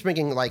 He was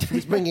bringing.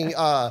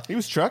 He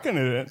was trucking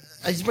it in.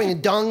 He's bringing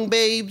dung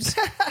babes,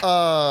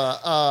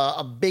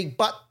 a big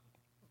butt,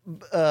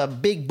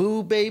 big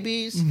boob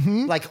babies,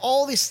 like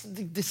all this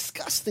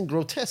disgusting,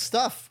 grotesque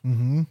stuff.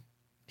 Mm-hmm.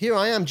 Here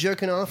I am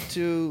jerking off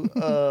to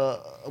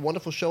a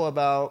wonderful show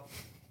about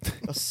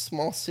a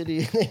small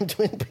city named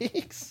Twin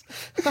Peaks.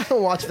 I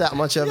don't watch that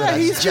much of it. I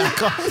just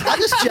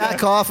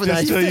jack off and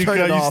I turn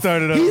it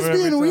off. He's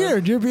being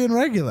weird. You're being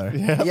regular.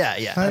 Yeah.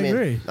 I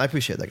agree. I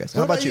appreciate that, guys.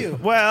 How about you?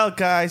 Well,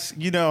 guys,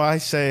 I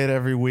say it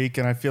every week,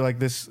 and I feel like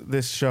this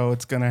show,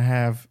 it's going to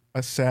have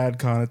a sad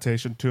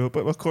connotation to it.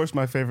 But, of course,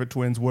 my favorite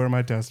twins were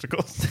my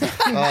testicles.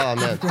 Oh,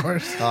 man. Of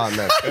course. Oh,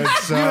 man.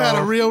 You had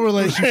a real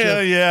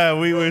relationship. Yeah,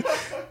 we would.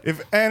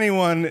 If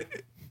anyone...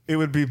 It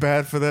would be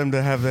bad for them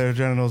to have their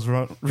genitals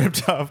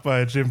ripped off by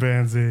a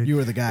chimpanzee. You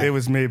were the guy. It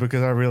was me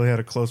because I really had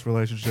a close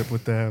relationship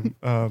with them.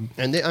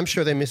 And I'm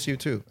sure they miss you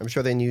too. I'm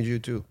sure they need you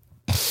too.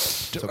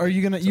 Are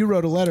you gonna? You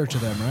wrote a letter to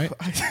them, right?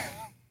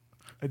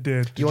 I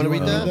did. Do you want to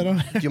read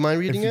that? Do you mind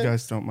reading if it? you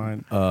guys don't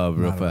mind.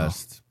 Real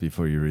fast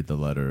before you read the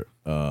letter.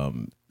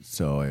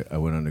 So I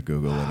went onto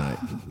Google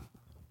and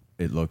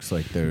it looks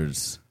like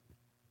there's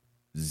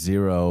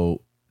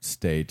 0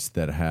 states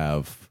that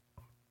have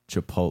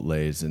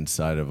Chipotle's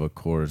inside of a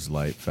Coors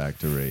Light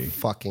factory.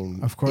 Fucking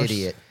Of course.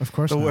 idiot. Of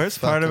course. The not.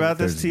 worst part about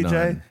this, There's TJ,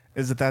 none.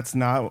 is that that's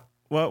not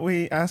what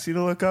we asked you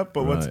to look up.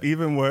 But what's Right.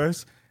 even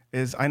worse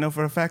is I know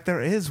for a fact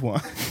there is one.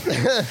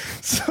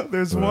 So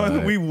there's one.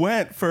 Right. We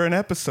went for an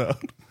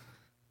episode.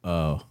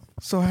 Oh.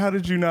 So how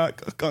did you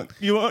not?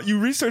 You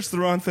researched the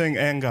wrong thing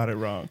and got it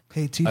wrong.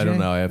 Hey, TJ. I don't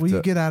know. I have will to-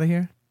 you get out of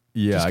here?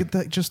 Yeah.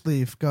 Just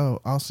leave.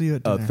 Go. I'll see you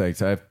at Oh, dinner.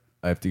 thanks. I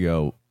have to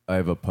go. I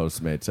have a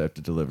Postmates. I have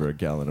to deliver a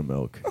gallon of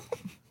milk.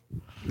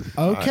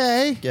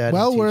 Okay. Yeah,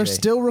 well, we're TJ.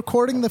 still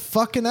recording the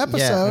fucking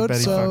episode, bet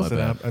he so fucks it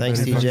up. I Thanks,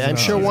 bet he fucks DJ. it I'm up.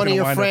 sure He's one of gonna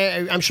your wind up-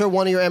 friends. I'm sure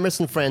one of your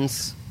Emerson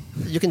friends.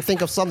 You can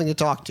think of something to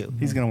talk to.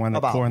 He's gonna wind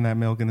up About. pouring that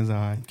milk in his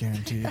eye.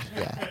 guaranteed.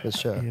 Yeah, for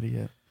sure.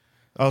 Idiot.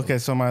 Okay,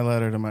 so my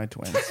letter to my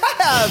twins.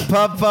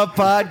 Pup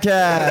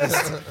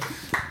Podcast.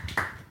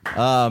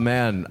 Oh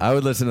man, I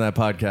would listen to that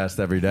podcast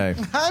every day.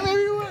 Maybe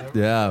you would.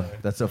 Yeah,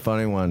 that's a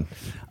funny one.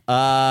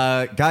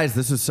 Guys,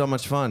 this was so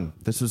much fun.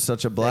 This was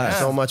such a blast.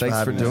 So much for Thanks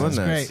for having us. doing This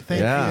this. was great.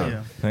 Thank you.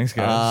 Thanks,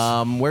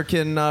 guys. Where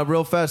can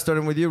real fast,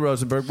 starting with you,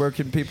 Rosenberg? Where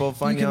can people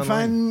find you,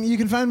 online? You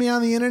can find me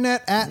on the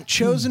internet at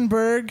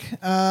Chosenberg.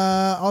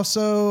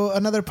 Also,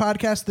 another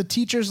podcast, The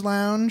Teacher's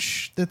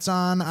Lounge, that's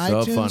on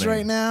iTunes funny.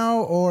 right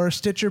now or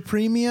Stitcher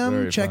Premium.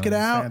 Very Check it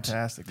out.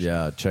 Fantastic.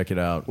 Yeah, check it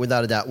out.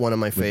 Without a doubt, one of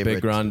my With favorites.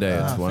 Big Grande,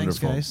 it's Thanks,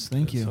 wonderful. guys.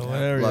 Thank you.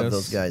 Love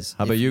those guys.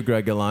 How about you,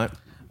 Greg Gallant?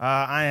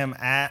 I am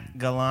at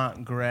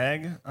Gallant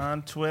Greg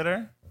on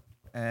Twitter,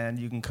 and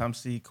you can come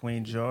see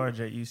Queen George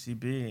at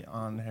UCB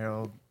on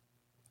Herald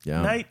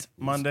Yeah, Night,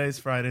 Mondays,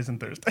 Fridays, and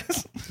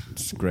Thursdays.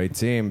 it's a great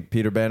team.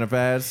 Peter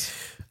Banafaz.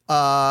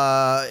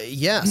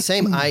 Yeah,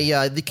 same.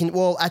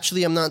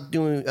 Actually, I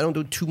don't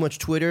do too much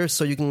Twitter,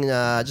 so you can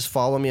just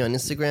follow me on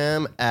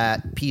Instagram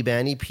at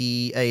pbani,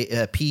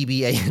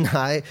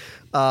 PBANI.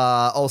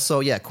 Also,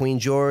 yeah, Queen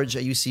George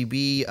at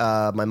UCB.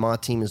 My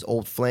mod team is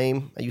Old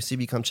Flame at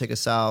UCB. Come check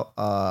us out.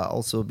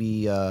 I'll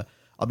be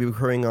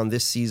recurring on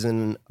this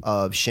season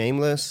of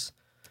Shameless.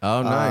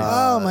 Oh, nice.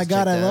 Oh, my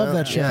God, I love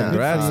that show. Yeah,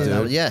 Congrats,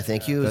 dude. Yeah,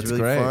 thank you. It was That's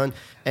really great. fun.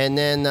 And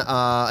then,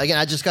 again,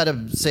 I just got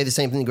to say the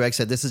same thing Greg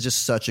said. This is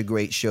just such a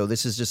great show.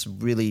 This is just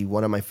really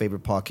one of my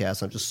favorite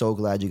podcasts. I'm just so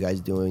glad you guys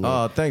are doing it.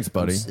 Oh, thanks,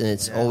 buddy. And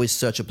it's always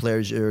such a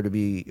pleasure to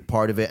be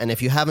part of it. And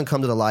if you haven't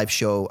come to the live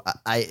show,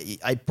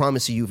 I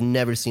promise you, you've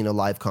never seen a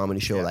live comedy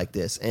show like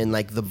this. And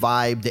like the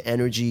vibe, the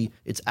energy,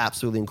 it's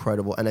absolutely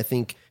incredible. And I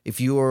think if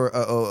you're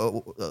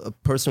a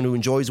person who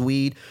enjoys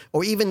weed,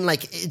 or even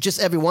like just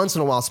every once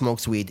in a while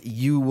smokes weed,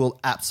 you will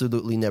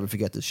absolutely never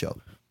forget this show.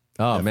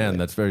 Oh, man,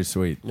 that's very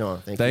sweet. No,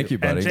 thank you. you,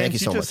 buddy. And James, Thank you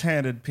so just much.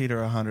 handed Peter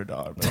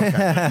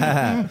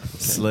 $100.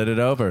 Slid it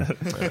over.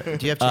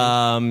 Do you have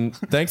change?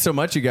 Thanks so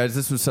much, you guys.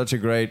 This was such a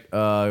great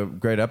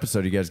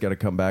episode. You guys got to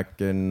come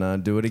back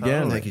and do it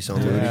again. Thank you so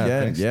much. Do it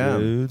again. Thanks, Yeah.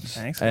 dudes.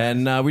 Thanks.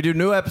 And we do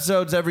new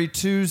episodes every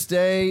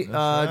Tuesday.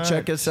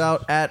 Check us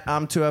out at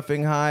I'm Too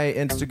Effing High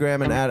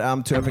Instagram and at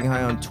I'm Too Effing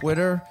High on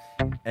Twitter.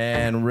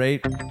 And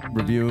rate,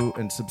 review,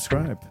 and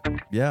subscribe.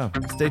 Yeah.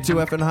 Stay too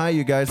effing high,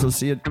 you guys. We'll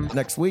see you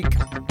next week.